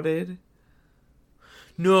 overcrowded?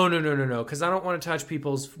 No, because I don't want to touch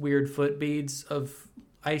people's weird foot beads of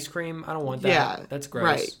ice cream. I don't want that. Yeah, That's gross.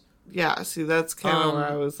 Right. Yeah, see, that's kind of where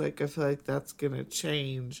I Um, was like, I feel like that's going to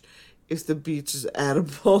change if the beach is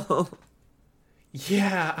edible.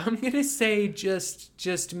 Yeah, I'm going to say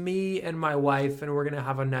just me and my wife, and we're going to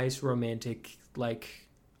have a nice romantic, like,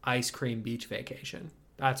 ice cream beach vacation.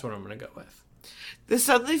 That's what I'm going to go with. This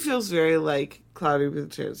suddenly feels very like Cloudy with a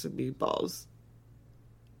Chance of Meatballs.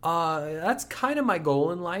 That's kind of my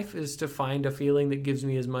goal in life, is to find a feeling that gives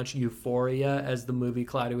me as much euphoria as the movie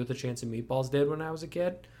Cloudy with a Chance of Meatballs did when I was a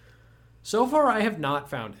kid. So far, I have not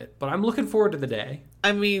found it, but I'm looking forward to the day.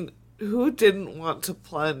 I mean, who didn't want to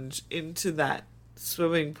plunge into that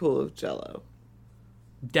swimming pool of Jell-O?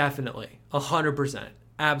 Definitely. 100%.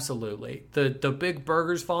 Absolutely. The big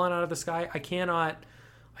burgers falling out of the sky, I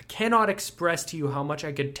cannot express to you how much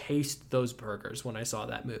I could taste those burgers when I saw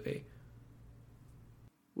that movie.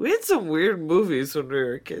 We had some weird movies when we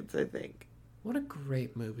were kids, I think. What a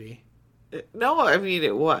great movie. No, I mean,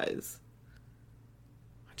 it was.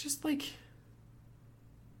 I just like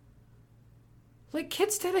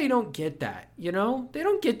kids today don't get that, They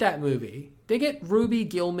don't get that movie. They get Ruby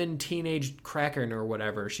Gilman teenage Kraken or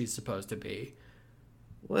whatever she's supposed to be.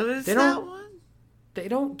 What is They that don't- one? They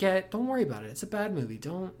don't worry about it. It's a bad movie.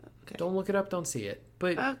 Don't look it up, don't see it.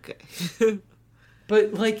 But Okay.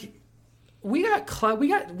 But like, we got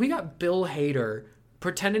Bill Hader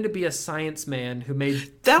pretending to be a science man who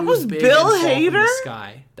made That food was big Bill and fall from Hader? the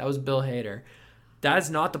sky. That was Bill Hader. That's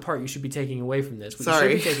not the part you should be taking away from this. What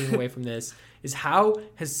Sorry. you should be taking away from this is how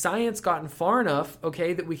has science gotten far enough,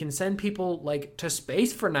 okay, that we can send people like to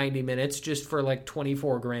space for 90 minutes just for like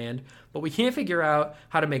 24 grand, but we can't figure out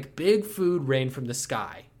how to make big food rain from the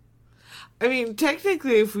sky. I mean,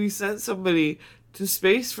 technically, if we sent somebody to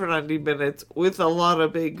space for 90 minutes with a lot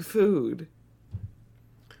of big food,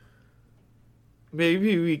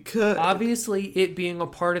 maybe we could. Obviously, it being a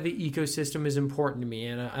part of the ecosystem is important to me,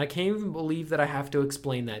 and I can't even believe that I have to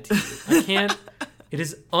explain that to you. I can't. It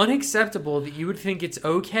is unacceptable that you would think it's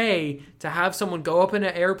okay to have someone go up in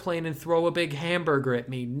an airplane and throw a big hamburger at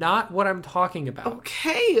me. Not what I'm talking about.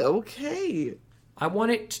 Okay. I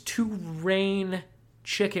want it to rain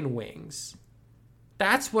chicken wings.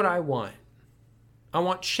 That's what I want. I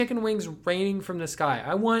want chicken wings raining from the sky.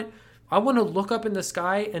 I want to look up in the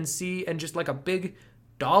sky and see, and just like a big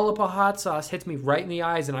dollop of hot sauce hits me right in the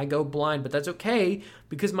eyes and I go blind. But that's okay,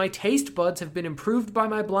 because my taste buds have been improved by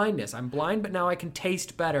my blindness. I'm blind, but now I can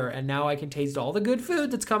taste better, and now I can taste all the good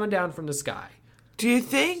food that's coming down from the sky. Do you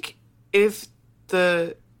think if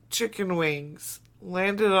the chicken wings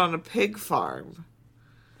landed on a pig farm,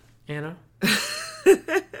 Anna,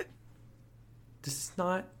 this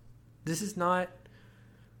is not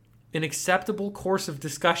an acceptable course of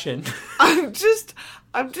discussion. I'm just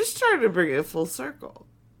trying to bring it full circle.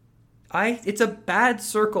 It's a bad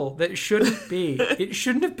circle that shouldn't be. It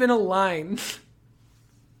shouldn't have been a line.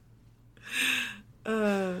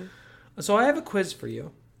 So I have a quiz for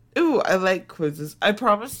you. Ooh, I like quizzes. I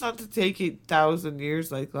promise not to take 8,000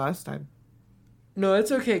 years like last time. No,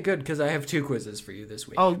 it's okay. Good, because I have 2 quizzes for you this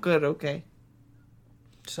week. Oh, good. Okay.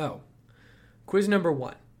 So, quiz number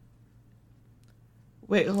 1.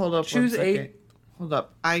 Wait, hold up. Choose 8. Hold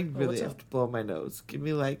up. I really what's have up? to blow my nose. Give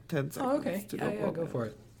me like 10 seconds. Oh, okay. To Yeah, blow go my for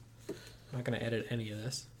nose. it. I'm not going to edit any of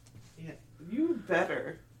this. Yeah, you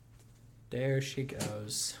better. There she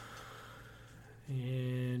goes.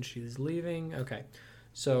 And she's leaving. Okay.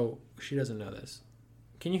 So, she doesn't know this.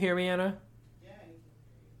 Can you hear me, Anna?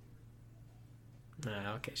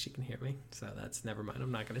 Yeah. Okay, she can hear me. So that's, never mind.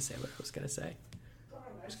 I'm not going to say what I was going to say. I'm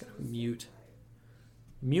just going to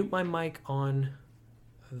mute my mic on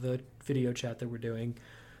the video chat that we're doing.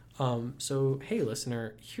 So, hey,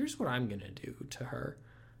 listener, here's what I'm going to do to her.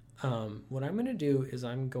 What I'm going to do is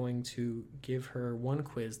I'm going to give her one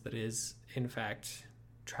quiz that is, in fact,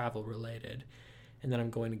 travel related. And then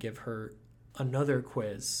I'm going to give her another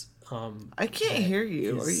quiz. I can't hear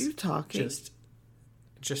you. Are you talking?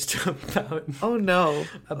 Just about. Oh no!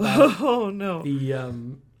 About oh no!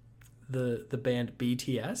 The band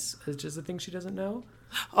BTS is just a thing she doesn't know.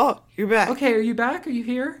 Oh, you're back. Okay, are you back? Are you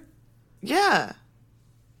here? Yeah.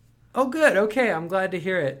 Oh, good. Okay, I'm glad to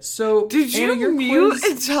hear it. So, Did you Anna, your mute quiz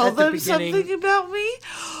and tell at the them beginning- something about me?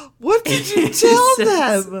 What did you tell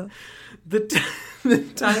them?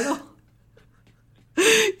 The title.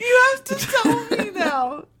 You have to tell me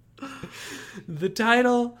now. The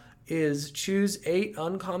title is Choose 8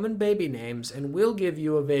 Uncommon Baby Names and we'll give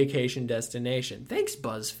you a vacation destination. Thanks,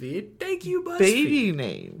 BuzzFeed. Thank you, BuzzFeed. Baby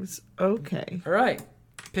names. Okay. All right.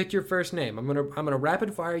 Pick your first name. I'm gonna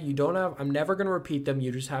rapid fire. I'm never gonna repeat them.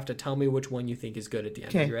 You just have to tell me which one you think is good at the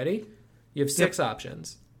end. Okay. You ready? You have 6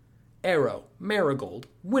 options. Arrow, Marigold,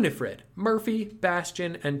 Winifred, Murphy,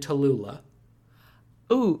 Bastion, and Tallulah.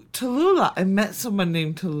 Ooh, Tallulah. I met someone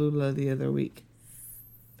named Tallulah the other week.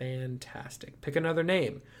 Fantastic. Pick another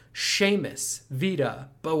name. Seamus, Vita,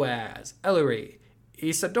 Boaz, Ellery,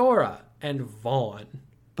 Isadora, and Vaughn.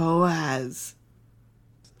 Boaz.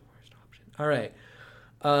 That's the worst option. All right.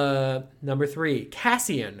 Number 3.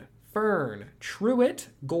 Cassian, Fern, Truett,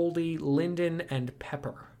 Goldie, Lyndon, and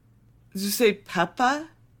Pepper. Did you say Peppa?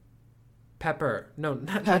 Pepper. No,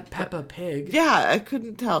 not like Peppa Pig. Yeah, I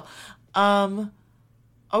couldn't tell.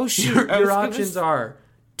 Oh shoot. Your options are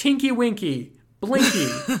Tinky Winky, Blinky,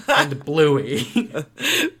 and Bluey.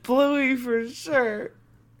 Bluey for sure.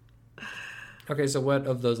 Okay, so what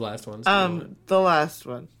of those last ones do you want? The last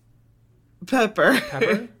one. Pepper.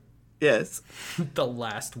 Pepper? Yes. The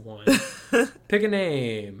last one. Pick a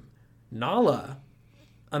name. Nala,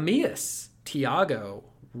 Amias, Tiago,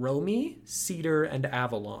 Romy, Cedar, and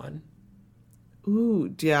Avalon. Ooh,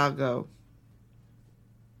 Diago.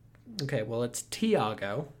 Okay, well, it's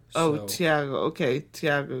Tiago. Oh, so- Tiago. Okay,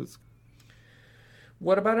 Tiago's.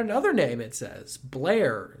 What about another name, it says?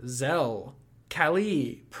 Blair, Zell,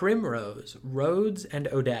 Callie, Primrose, Rhodes, and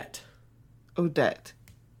Odette. Odette.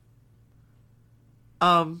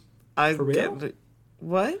 I For real? get it.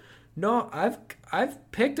 What? No,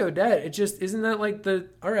 I've picked Odette. It just, isn't that like the,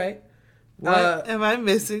 all right. What? Am I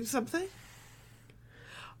missing something?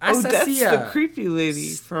 Asasia. Oh, that's the creepy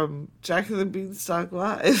lady from Jack and the Beanstalk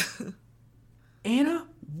Live. Anna,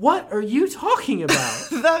 what are you talking about?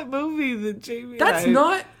 That movie that Jamie That's and I...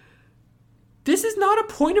 not... This is not a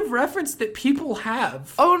point of reference that people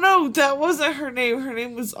have. Oh, no, that wasn't her name. Her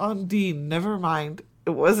name was Ondine. Never mind.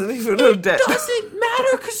 It wasn't even Odette. It doesn't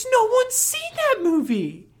matter because no one's seen that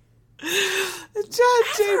movie. John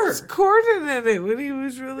James Corden in it when he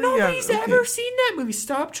was really young. Nobody's ever seen that movie.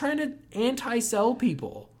 Stop trying to anti-sell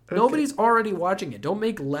people. Okay. Nobody's already watching it. Don't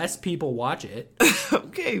make less people watch it.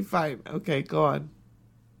 Okay, fine. Okay, go on.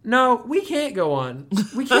 No, we can't go on.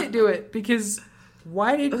 We can't do it because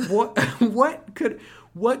what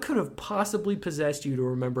could have possibly possessed you to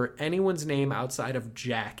remember anyone's name outside of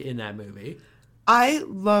Jack in that movie? I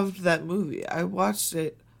loved that movie. I watched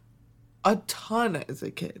it a ton as a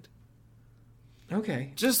kid.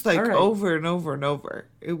 Okay. Just like over and over and over.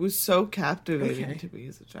 It was so captivating to me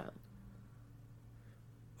as a child.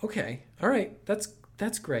 Okay. All right. That's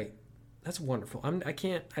great. That's wonderful.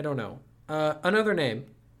 I don't know. Another name.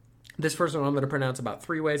 This first one I'm going to pronounce about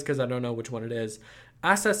 3 ways because I don't know which one it is.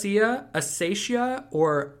 Asasia,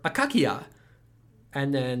 or Akakia.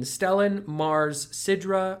 And then Stellan, Mars,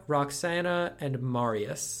 Sidra, Roxana, and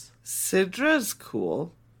Marius. Sidra's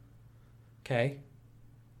cool. Okay.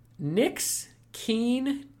 Nyx,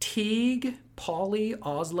 Keen, Teague, Polly,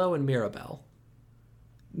 Oslo, and Mirabelle.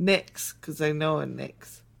 Nix, because I know a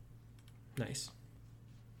Nix. Nice.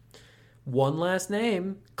 One last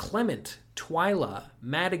name. Clement, Twyla,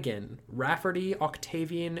 Madigan, Rafferty,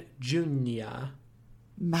 Octavian, Jr.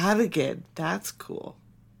 Madigan. That's cool.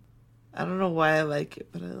 I don't know why I like it,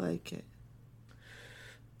 but I like it.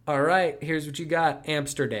 All right, here's what you got.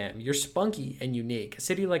 Amsterdam. You're spunky and unique. A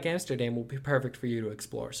city like Amsterdam will be perfect for you to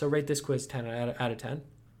explore. So rate this quiz 10 out of 10.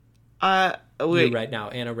 Wait. You right now,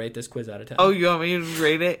 Anna, rate this quiz out of 10. Oh, you want me to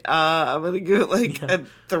rate it? I'm going to give it like a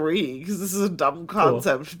 3 because this is a dumb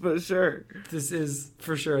concept, but sure. This is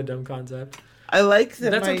for sure a dumb concept. I like that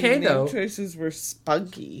That's my okay, name though. choices were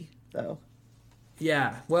spunky, though.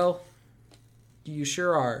 Yeah, well, you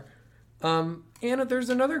sure are. Anna, there's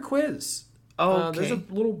another quiz. Okay. There's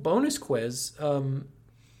a little bonus quiz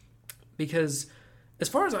because as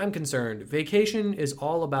far as I'm concerned, vacation is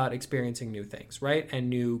all about experiencing new things, right? And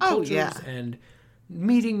new cultures and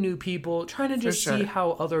meeting new people, trying to just see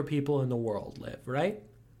how other people in the world live, right?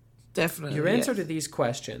 Definitely. Your answer to these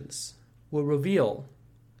questions will reveal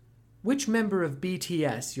which member of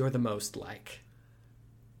BTS you're the most like.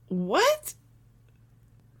 What?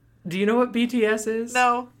 Do you know what BTS is?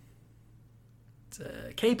 No. It's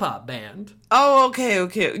a K-pop band. Oh, okay.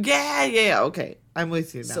 Yeah, okay. I'm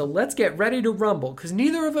with you now. So let's get ready to rumble, because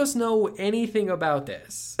neither of us know anything about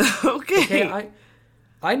this. Okay.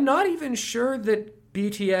 I'm not even sure that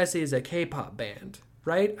BTS is a K-pop band,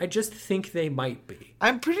 right? I just think they might be.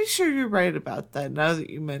 I'm pretty sure you're right about that. Now that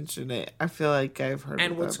you mention it, I feel like I've heard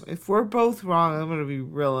of them. If we're both wrong, I'm going to be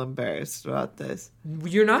real embarrassed about this.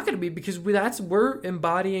 You're not going to be, because we're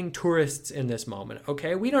embodying tourists in this moment,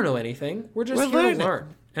 okay? We don't know anything. We're here to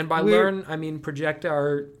learn. And by learn, I mean project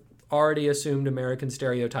our already assumed American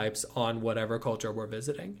stereotypes on whatever culture we're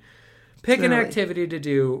visiting. Pick an activity to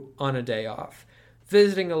do on a day off.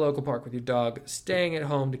 Visiting a local park with your dog, staying at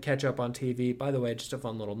home to catch up on TV. By the way, just a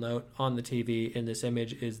fun little note, on the TV in this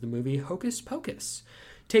image is the movie Hocus Pocus.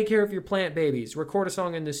 Take care of your plant babies, record a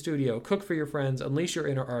song in the studio, cook for your friends, unleash your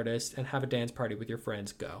inner artist, and have a dance party with your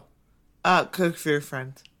friends. Go. Cook for your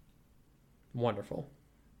friends. Wonderful.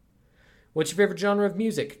 What's your favorite genre of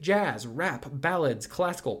music? Jazz, rap, ballads,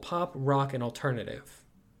 classical, pop, rock, and alternative.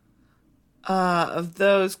 Of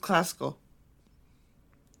those, classical.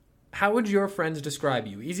 How would your friends describe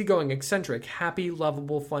you? Easygoing, eccentric, happy,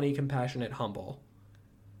 lovable, funny, compassionate, humble.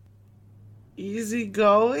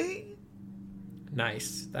 Easygoing?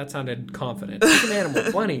 Nice. That sounded confident. Pick an animal.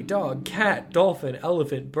 Bunny, dog, cat, dolphin,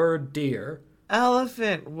 elephant, bird, deer.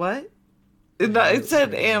 Elephant. What? It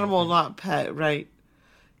said animal, not pet, right?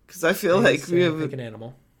 Because I feel like we have... Pick an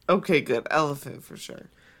animal. Okay, good. Elephant for sure.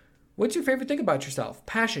 What's your favorite thing about yourself?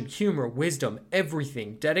 Passion, humor, wisdom,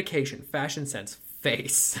 everything, dedication, fashion sense,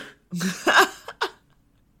 face.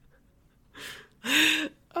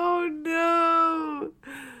 Oh no.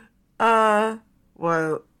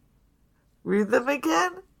 Well, read them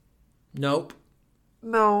again? Nope.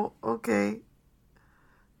 No, okay.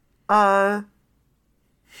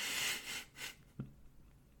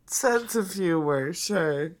 Sense of humor,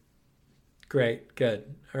 sure. Great,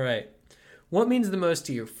 good. All right. What means the most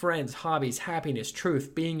to you? Friends, hobbies, happiness,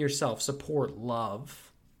 truth, being yourself, support,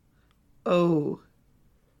 love. Oh.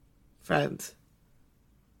 Friends.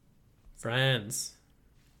 Friends.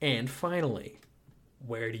 And finally,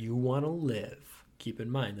 where do you want to live? Keep in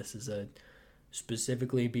mind, this is a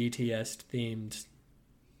specifically BTS-themed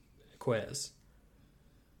quiz.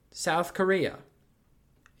 South Korea,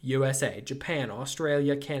 USA, Japan,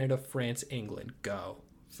 Australia, Canada, France, England. Go.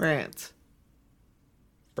 France.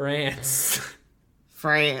 France.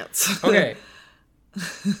 Okay.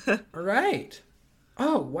 All right.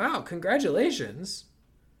 Oh, wow. Congratulations.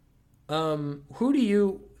 Who do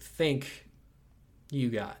you think you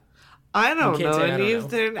got? I don't know any of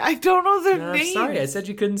their... I don't know their names. Sorry, I said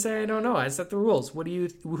you couldn't say I don't know. I set the rules. Who do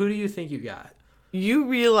you think you got? You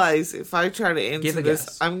realize if I try to answer this,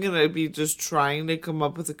 guess. I'm going to be just trying to come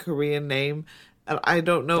up with a Korean name, and I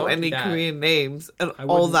don't know any Korean names, and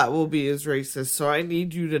all that will be is racist, so I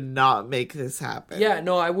need you to not make this happen. Yeah,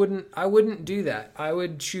 no, I wouldn't do that. I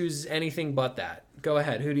would choose anything but that. Go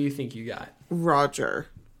ahead. Who do you think you got? Roger.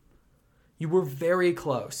 You were very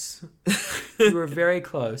close. You were very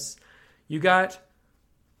close. You got...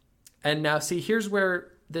 And now, see, here's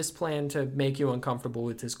where this plan to make you uncomfortable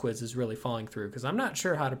with this quiz is really falling through, because I'm not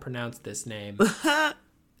sure how to pronounce this name.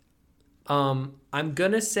 I'm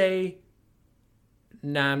going to say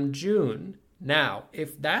Namjoon. Now,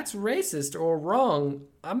 if that's racist or wrong,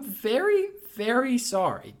 I'm very, very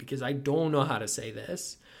sorry, because I don't know how to say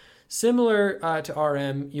this. Similar to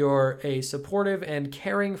RM, you're a supportive and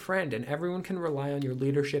caring friend, and everyone can rely on your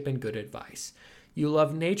leadership and good advice. You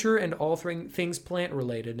love nature and all things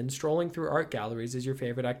plant-related, and strolling through art galleries is your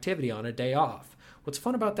favorite activity on a day off. What's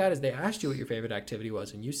fun about that is they asked you what your favorite activity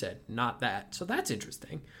was, and you said, not that. So that's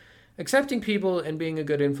interesting. Accepting people and being a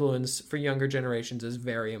good influence for younger generations is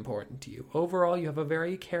very important to you. Overall, you have a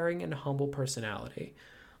very caring and humble personality.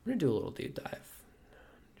 I'm going to do a little deep dive.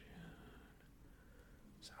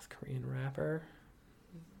 South Korean rapper.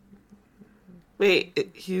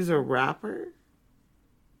 Wait, he's a rapper?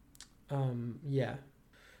 Yeah.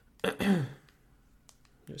 I'm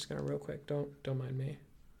just going to real quick. Don't mind me.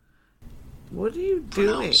 What are you doing?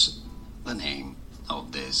 Pronounce the name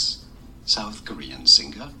of this South Korean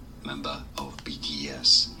singer, member of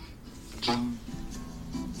BTS, Kim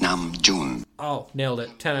Namjoon. Oh, nailed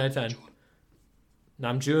it. 10 out of 10.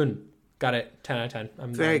 Namjoon. Got it. 10 out of 10.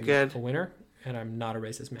 I'm Very good. A winner, and I'm not a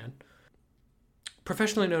racist man.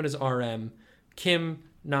 Professionally known as RM, Kim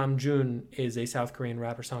Namjoon is a South Korean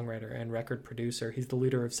rapper, songwriter, and record producer. He's the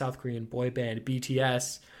leader of South Korean boy band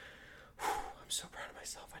BTS. I'm so proud of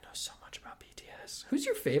myself. I know so much about BTS. Who's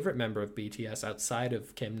your favorite member of BTS outside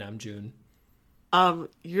of Kim Namjoon?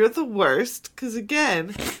 You're the worst, because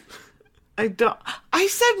again, I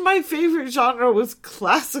said my favorite genre was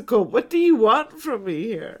classical. What do you want from me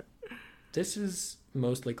here? This is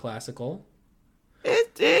mostly classical.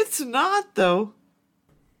 It's not, though.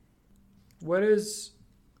 What does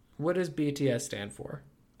BTS stand for?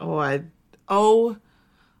 I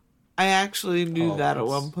actually knew that at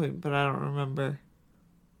one point, but I don't remember.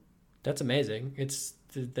 That's amazing. It's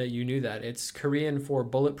that you knew that. It's Korean for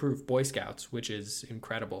Bulletproof Boy Scouts, which is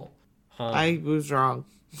incredible. I was wrong.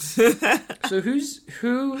 So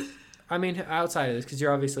who? I mean, outside of this, because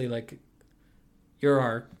you're obviously you're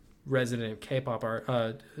our resident K-pop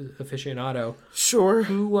aficionado. Sure.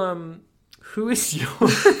 Who is your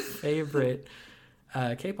favorite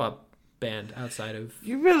K-pop band outside of?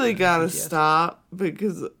 You really gotta BTS? Stop,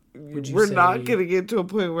 because we're not gonna get to a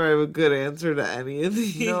point where I have a good answer to any of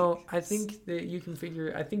these. No, I think that you can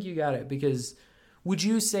figure. I think you got it, because would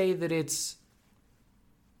you say that it's?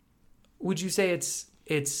 Would you say it's?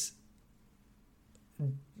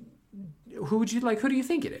 Who would you like? Who do you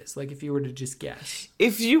think it is? Like, if you were to just guess.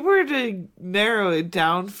 If you were to narrow it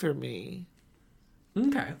down for me,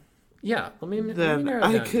 okay, yeah. Let me then narrow it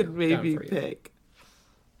I down could maybe for you. pick.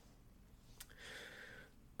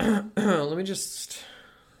 Let me just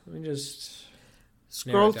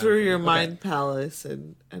Scroll through your mind palace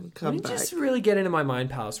and come Let me back. just really get into my mind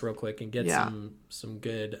palace real quick and get some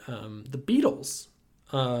good. The Beatles,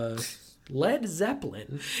 Led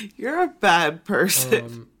Zeppelin. You're a bad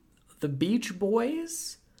person. The Beach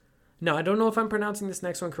Boys. No, I don't know if I'm pronouncing this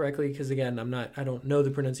next one correctly, because again, I don't know the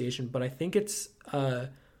pronunciation, but I think it's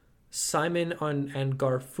Simon and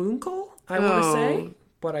Garfunkel. I want to say,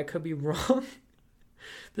 but I could be wrong.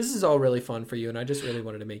 This is all really fun for you, and I just really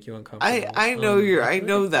wanted to make you uncomfortable. I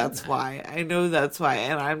know that's why. I know that's why.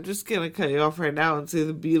 And I'm just going to cut you off right now and say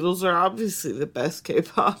the Beatles are obviously the best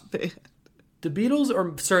K-pop band. The Beatles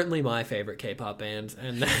are certainly my favorite K-pop band,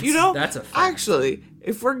 and that's, that's a fact. Actually,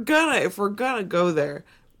 if we're gonna go there,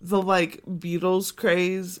 the Beatles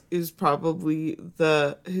craze is probably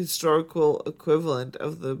the historical equivalent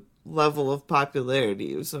of the level of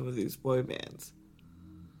popularity of some of these boy bands.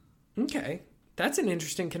 Okay. That's an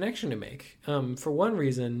interesting connection to make. For one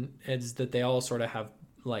reason, is that they all sort of have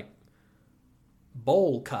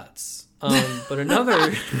bowl cuts. But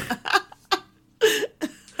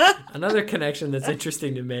another connection that's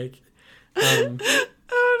interesting to make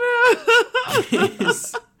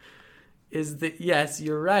is that, yes,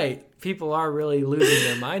 you're right. People are really losing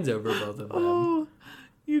their minds over both of them. Oh,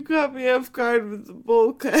 you caught me off guard with the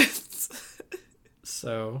bowl cuts.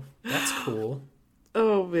 So that's cool.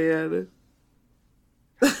 Oh man.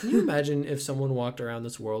 Can you imagine if someone walked around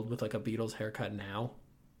this world with a Beatles haircut now?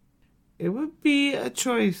 It would be a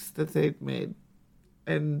choice that they'd made,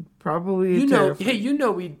 and probably you know that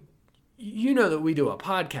we do a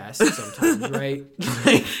podcast sometimes, right?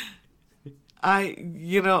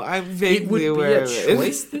 I'm vaguely aware of it. It would be a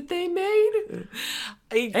choice that they made.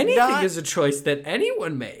 Anything is a choice that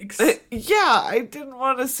anyone makes. Yeah, I didn't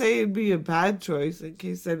want to say it'd be a bad choice in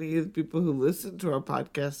case any of the people who listen to our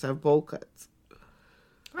podcast have bowl cuts.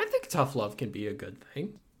 I think tough love can be a good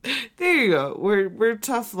thing. There you go. We're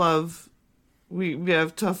tough love. We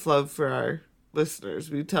have tough love for our listeners.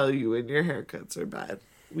 We tell you when your haircuts are bad.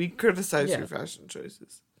 We criticize your fashion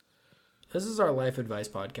choices. This is our life advice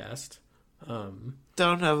podcast.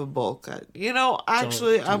 Don't have a bowl cut.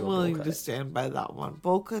 Actually, I'm willing to stand by that one.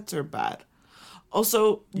 Bowl cuts are bad.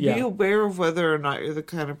 Also, Yeah. be aware of whether or not you're the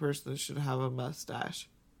kind of person that should have a mustache.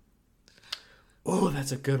 Oh,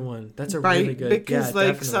 that's a good one. That's a Right? really good. Because, yeah, like,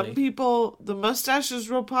 definitely. some people, the mustache is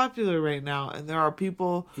real popular right now, and there are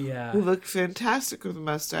people Yeah. who look fantastic with a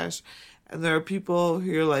mustache, and there are people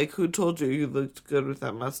who are like, who told you looked good with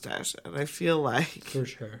that mustache? And I feel like For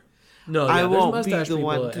sure. No, I there's won't be mustache the people,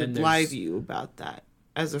 one to and lie there's- to you about that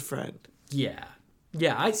as a friend. Yeah.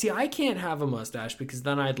 Yeah, I can't have a mustache because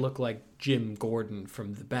then I'd look like Jim Gordon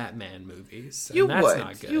from the Batman movies. And You that's would.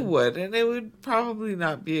 not good. You would, and it would probably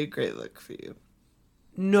not be a great look for you.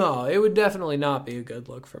 No, it would definitely not be a good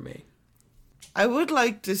look for me. I would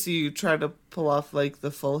like to see you try to pull off, like,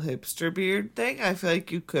 the full hipster beard thing. I feel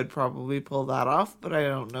like you could probably pull that off, but I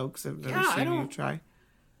don't know because I've never Yeah, I seen you don't- try.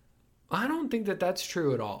 I don't think that that's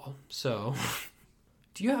true at all. So,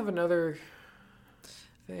 do you have another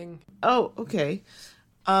thing? Oh, okay.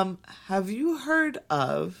 Have you heard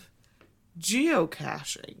of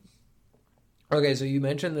geocaching? Okay, so you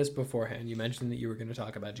mentioned this beforehand. You mentioned that you were going to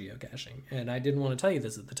talk about geocaching. And I didn't want to tell you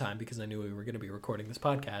this at the time because I knew we were going to be recording this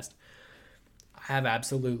podcast. I have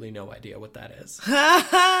absolutely no idea what that is.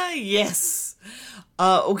 Yes.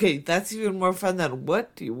 Okay, that's even more fun than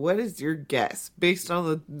what is your guess? Based on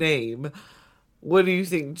the name, what do you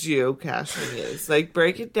think geocaching is? Like,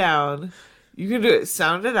 break it down. You can do it,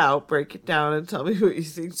 sound it out, break it down, and tell me what you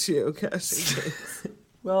think geocaching is.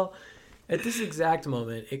 Well, at this exact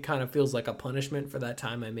moment, it kind of feels like a punishment for that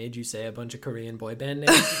time I made you say a bunch of Korean boy band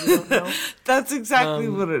names that you don't know. That's exactly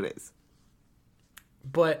what it is.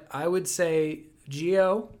 But I would say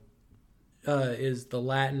geo is the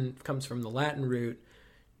Latin, comes from the Latin root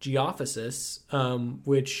geophysis,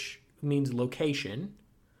 which means location.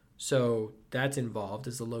 So that's involved,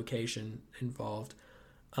 is the location involved.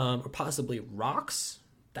 Or possibly rocks.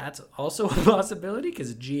 That's also a possibility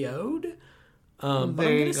because geode. But I'm There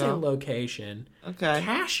going you to say go. location. Okay.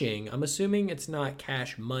 Caching. I'm assuming it's not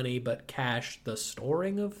cash money, but cash the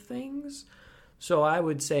storing of things. So I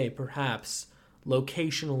would say perhaps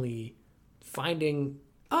locationally finding.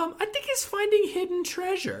 I think it's finding hidden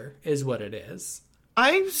treasure is what it is.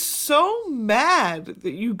 I'm so mad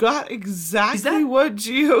that you got exactly what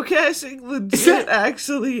geocaching legit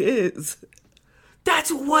actually is.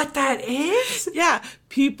 That's what that is? Yeah,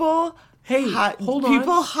 people. Hey, hold on.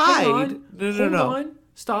 People hide. Hold on. No. Hold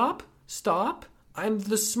on. Stop. I'm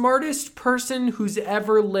the smartest person who's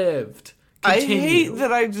ever lived. Continue. I hate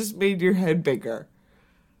that I just made your head bigger.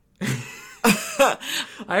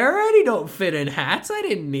 I already don't fit in hats. I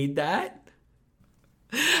didn't need that.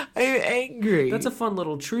 I'm angry. That's a fun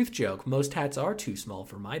little truth joke. Most hats are too small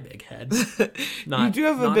for my big head. Not, You do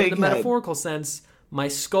have a not big in the head. metaphorical sense. My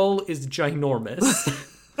skull is ginormous.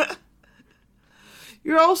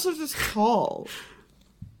 You're also just tall.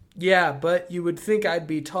 Yeah, but you would think I'd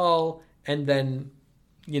be tall and then,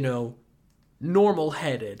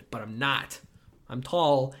 normal-headed, but I'm not. I'm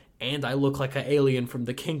tall, and I look like an alien from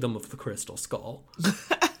the Kingdom of the Crystal Skull.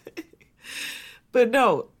 But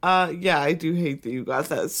no, yeah, I do hate that you got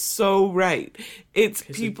that so right. It's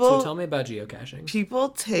Okay, people. So tell me about geocaching. People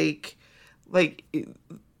take, like,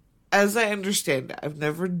 as I understand it, I've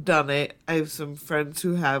never done it. I have some friends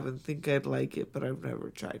who have and think I'd like it, but I've never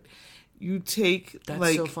tried. You take, That's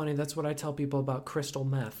like, so funny. That's what I tell people about crystal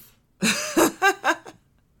meth.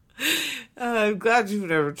 I'm glad you've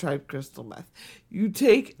never tried crystal meth. You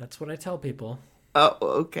take, That's what I tell people. oh,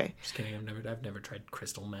 okay. Just kidding. I've never tried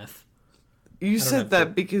crystal meth. You don't said have that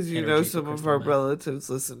the because you know energy for some of crystal our meth. relatives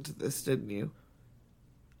listened to this, didn't you?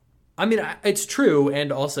 I mean, it's true,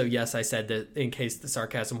 and also, yes, I said that in case the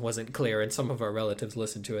sarcasm wasn't clear, and some of our relatives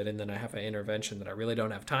listened to it, and then I have an intervention that I really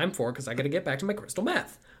don't have time for because I got to get back to my crystal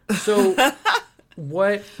meth. So,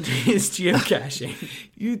 what is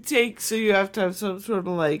geocaching? So you have to have some sort of,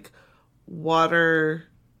 like, water,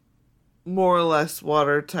 more or less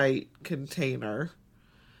watertight container.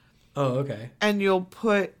 Oh, okay. And you'll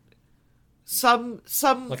put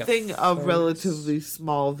something Like a of furnace? relatively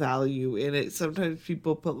small value in it. Sometimes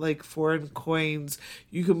people put, like, foreign coins.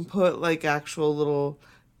 You can put, like, actual little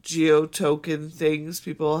geo token things.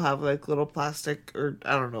 People have, like, little plastic, or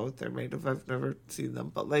I don't know what they're made of. I've never seen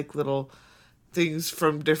them, but, like, little things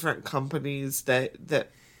from different companies that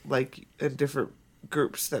like, in different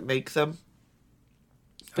groups that make them.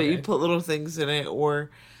 But you Okay. put little things in it, or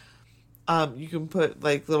you can put,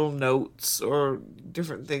 like, little notes or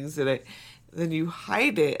different things in it. Then you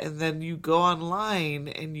hide it, and then you go online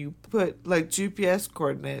and you put, like, GPS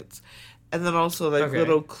coordinates, and then also, like, Okay.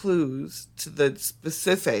 little clues to the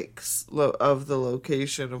specifics of the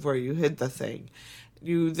location of where you hid the thing.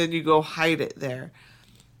 Then you go hide it there.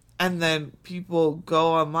 And then people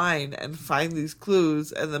go online and find these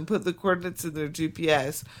clues and then put the coordinates in their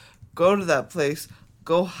GPS, go to that place,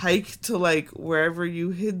 go hike to like wherever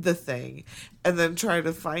you hid the thing, and then try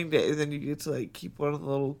to find it, and then you get to like keep one of the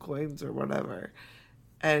little coins or whatever.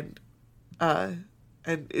 And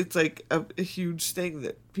it's like a huge thing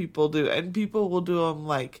that people do. And people will do them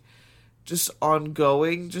like just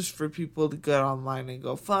ongoing, just for people to get online and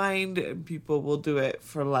go find. And people will do it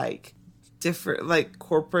for like different like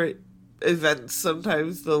corporate events.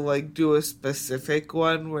 Sometimes they'll like do a specific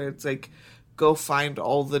one where it's like go find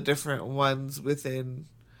all the different ones within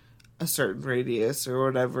a certain radius or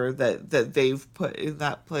whatever that they've put in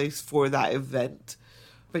that place for that event.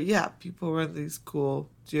 But yeah, people run these cool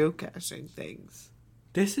geocaching things.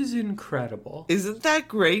 This is incredible. Isn't that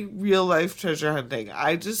great? Real life treasure hunting.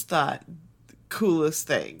 I just thought the coolest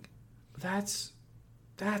thing. That's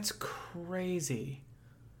crazy.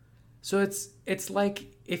 So it's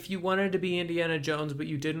like if you wanted to be Indiana Jones but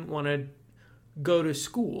you didn't want to go to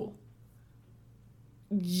school.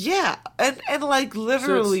 Yeah, and like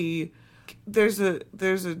literally there's a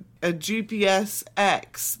GPS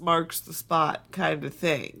X marks the spot kind of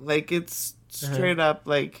thing. Like it's straight up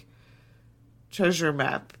like treasure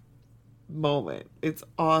map moment. It's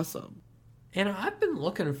awesome. And I've been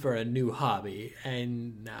looking for a new hobby,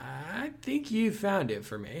 and I think you found it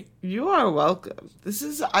for me. You are welcome.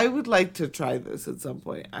 I would like to try this at some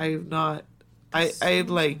point. I have not. I had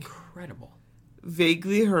like incredible.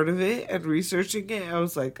 Vaguely heard of it, and researching it, I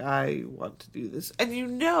was like, I want to do this.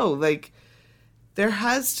 And like there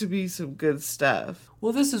has to be some good stuff.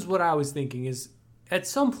 Well, this is what I was thinking is at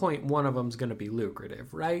some point one of them's going to be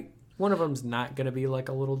lucrative, right? One of them's not going to be like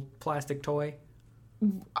a little plastic toy.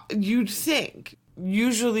 You'd think.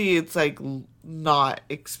 Usually it's like not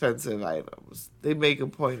expensive items. They make a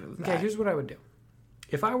point of that. Okay, here's what I would do.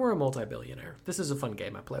 If I were a multi-billionaire, this is a fun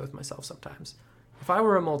game I play with myself sometimes. If I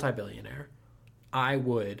were a multi-billionaire, I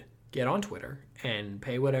would get on Twitter and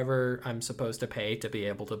pay whatever I'm supposed to pay to be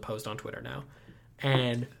able to post on Twitter now.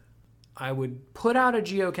 And I would put out a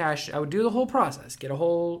geocache. I would do the whole process. I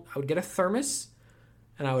would get a thermos,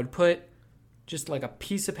 and I would put just like a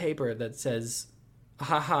piece of paper that says,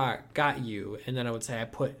 haha, got you. And then I would say I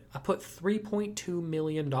put $3.2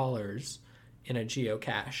 million in a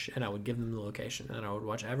geocache, and I would give them the location, and I would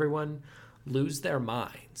watch everyone lose their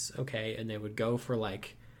minds, okay? And they would go for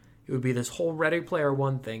like, it would be this whole Ready Player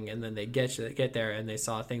One thing, and then they get there and they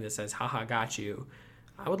saw a thing that says, haha, got you.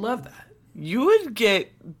 I would love that. You would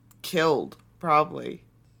get killed, probably.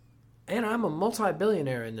 And I'm a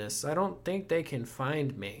multi-billionaire in this. I don't think they can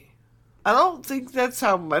find me. I don't think that's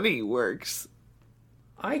how money works.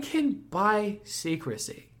 I can buy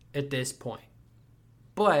secrecy at this point.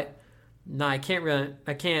 But no, I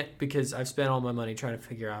can't because I've spent all my money trying to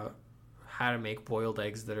figure out how to make boiled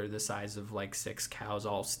eggs that are the size of like 6 cows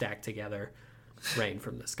all stacked together rain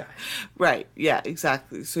from the sky. Right, yeah,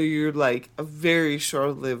 exactly. So you're like a very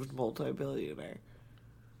short-lived multi-billionaire.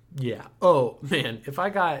 Yeah. Oh, man, if I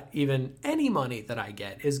got even any money that I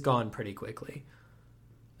get is gone pretty quickly.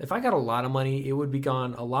 If I got a lot of money, it would be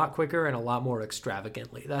gone a lot quicker and a lot more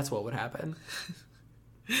extravagantly. That's what would happen.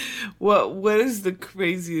 What is the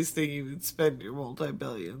craziest thing you would spend your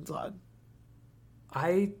multi-billions on?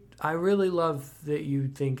 I really love that you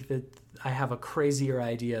think that I have a crazier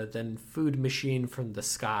idea than food machine from the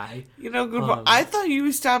sky. I thought you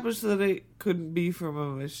established that it couldn't be from a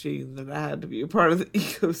machine, that it had to be a part of the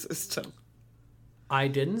ecosystem. I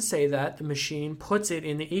didn't say that. The machine puts it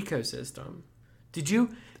in the ecosystem.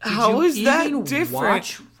 How is that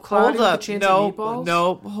different? Hold up.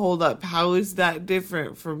 No, hold up. How is that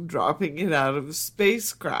different from dropping it out of a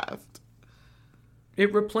spacecraft?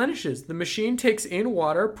 It replenishes. The machine takes in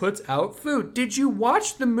water, puts out food. Did you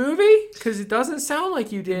watch the movie? Because it doesn't sound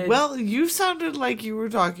like you did. Well, you sounded like you were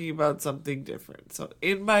talking about something different. So,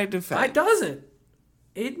 in my defense... It doesn't.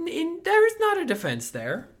 There's not a defense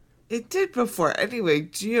there. It did before. Anyway,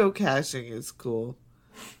 geocaching is cool.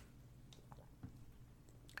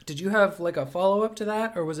 Did you have like a follow-up to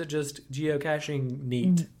that? Or was it just geocaching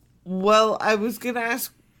neat? Well, I was going to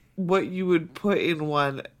ask what you would put in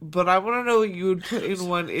one, but I want to know what you would put in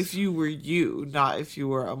one if you were you, not if you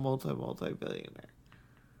were a multi-billionaire.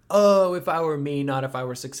 Oh, if I were me, not if I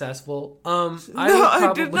were successful.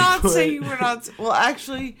 I did not say you were not. Well,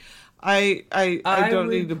 actually, I don't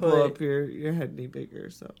need to blow up your head any bigger.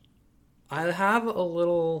 So I have a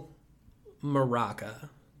little maraca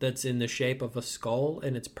that's in the shape of a skull,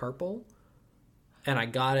 and it's purple, and I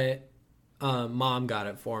got it. Mom got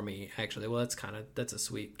it for me, actually. Well, that's a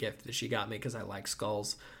sweet gift that she got me because I like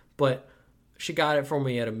skulls. But she got it for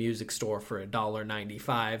me at a music store for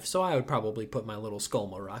 $1.95, so I would probably put my little skull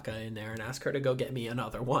maraca in there and ask her to go get me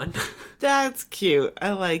another one. That's cute.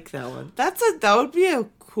 I like that one. That would be a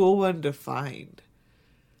cool one to find.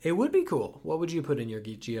 It would be cool. What would you put in your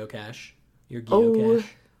geocache? Your geocache?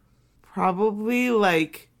 Probably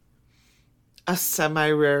like a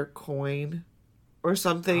semi-rare coin or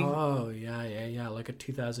something. Oh, yeah. Like a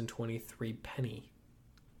 2023 penny.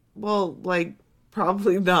 Well, like,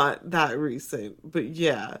 probably not that recent, but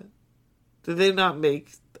yeah. Do they not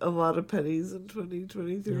make a lot of pennies in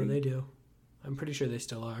 2023? No, they do. I'm pretty sure they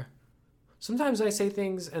still are. Sometimes I say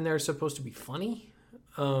things and they're supposed to be funny,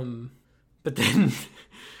 but then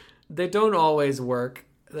they don't always work.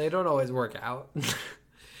 They don't always work out.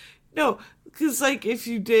 No, because, like, if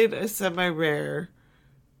you did a semi-rare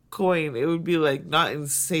coin, it would be, like, not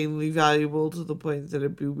insanely valuable to the point that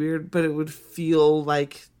it'd be weird, but it would feel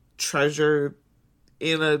like treasure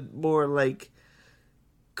in a more, like,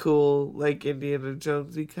 cool, like, Indiana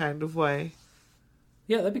Jonesy kind of way.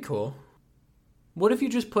 Yeah, that'd be cool. What if you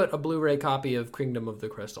just put a Blu-ray copy of Kingdom of the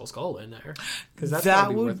Crystal Skull in there? Because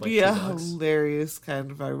that would be a hilarious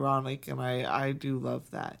kind of ironic, and I do love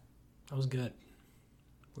that. That was good.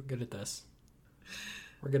 We're good at this.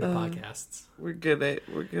 We're good at podcasts. We're good at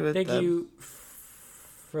Thank them. you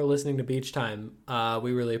for listening to Beach Time.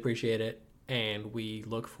 We really appreciate it, and we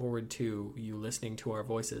look forward to you listening to our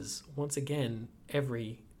voices once again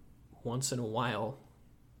every once in a while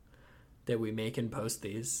that we make and post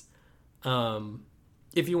these.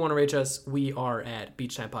 If you want to reach us, we are at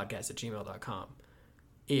beachtimepodcast@gmail.com.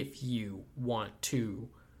 If you want to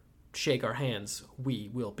shake our hands, we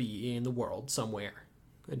will be in the world somewhere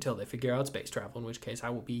until they figure out space travel, in which case I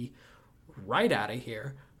will be right out of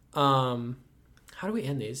here. How do we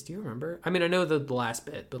end these? Do you remember? I mean, I know the last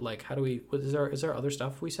bit, but like, how do we, is there other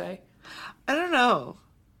stuff we say? I don't know.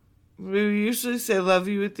 We usually say love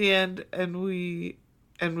you at the end, and we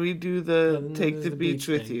do the take the beach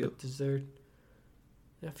with thing, you. But is there,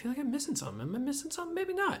 I feel like I'm missing something. Am I missing something?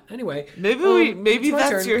 Maybe not. Anyway. Maybe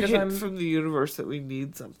that's your hint from the universe that we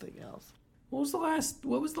need something else. What was the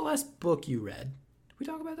last book you read? Did we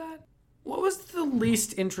talk about that? What was the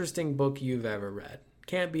least interesting book you've ever read?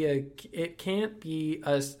 It can't be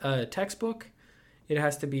a textbook. It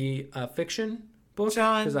has to be a fiction book,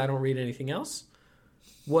 because I don't read anything else.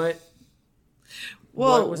 We'll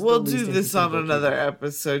do this on another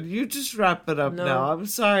episode. You just wrap it up now. I'm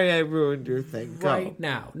sorry I ruined your thing. Right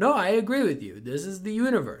now. No, I agree with you. This is the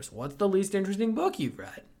universe. What's the least interesting book you've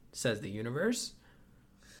read? Says the universe.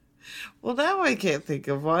 Well, now I can't think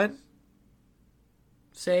of one.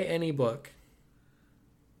 Say any book.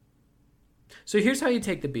 So here's how you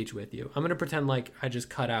take the beach with you. I'm going to pretend like I just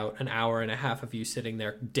cut out an hour and a half of you sitting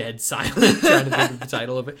there dead silent trying to think of the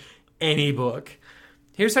title of it. Any book.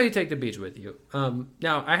 Here's how you take the beach with you.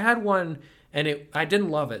 Now, I had one, and I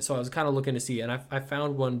didn't love it, so I was kind of looking to see, and I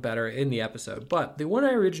found one better in the episode. But the one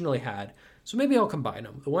I originally had, so maybe I'll combine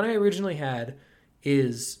them. The one I originally had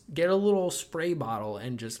is get a little spray bottle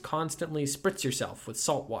and just constantly spritz yourself with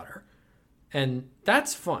salt water. And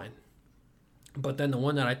that's fun. But then the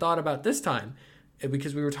one that I thought about this time,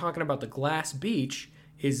 because we were talking about the glass beach,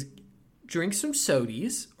 is drink some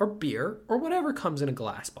sodies or beer or whatever comes in a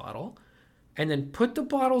glass bottle, and then put the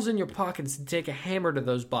bottles in your pockets and take a hammer to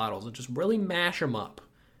those bottles and just really mash them up.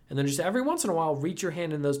 And then just every once in a while, reach your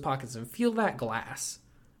hand in those pockets and feel that glass.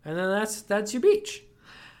 And then that's your beach.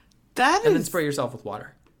 And then spray yourself with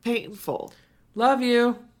water. Painful. Love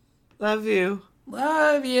you. Love you.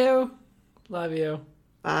 Love you. Love you.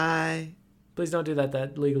 Bye. Please don't do that.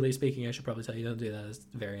 That, legally speaking, I should probably tell you, don't do that. It's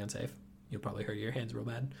very unsafe. You'll probably hurt your hands real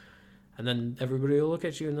bad. And then everybody will look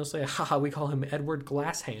at you and they'll say, haha, we call him Edward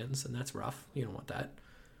Glass Hands. And that's rough. You don't want that.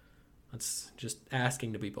 That's just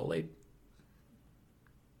asking to be bullied.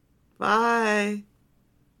 Bye.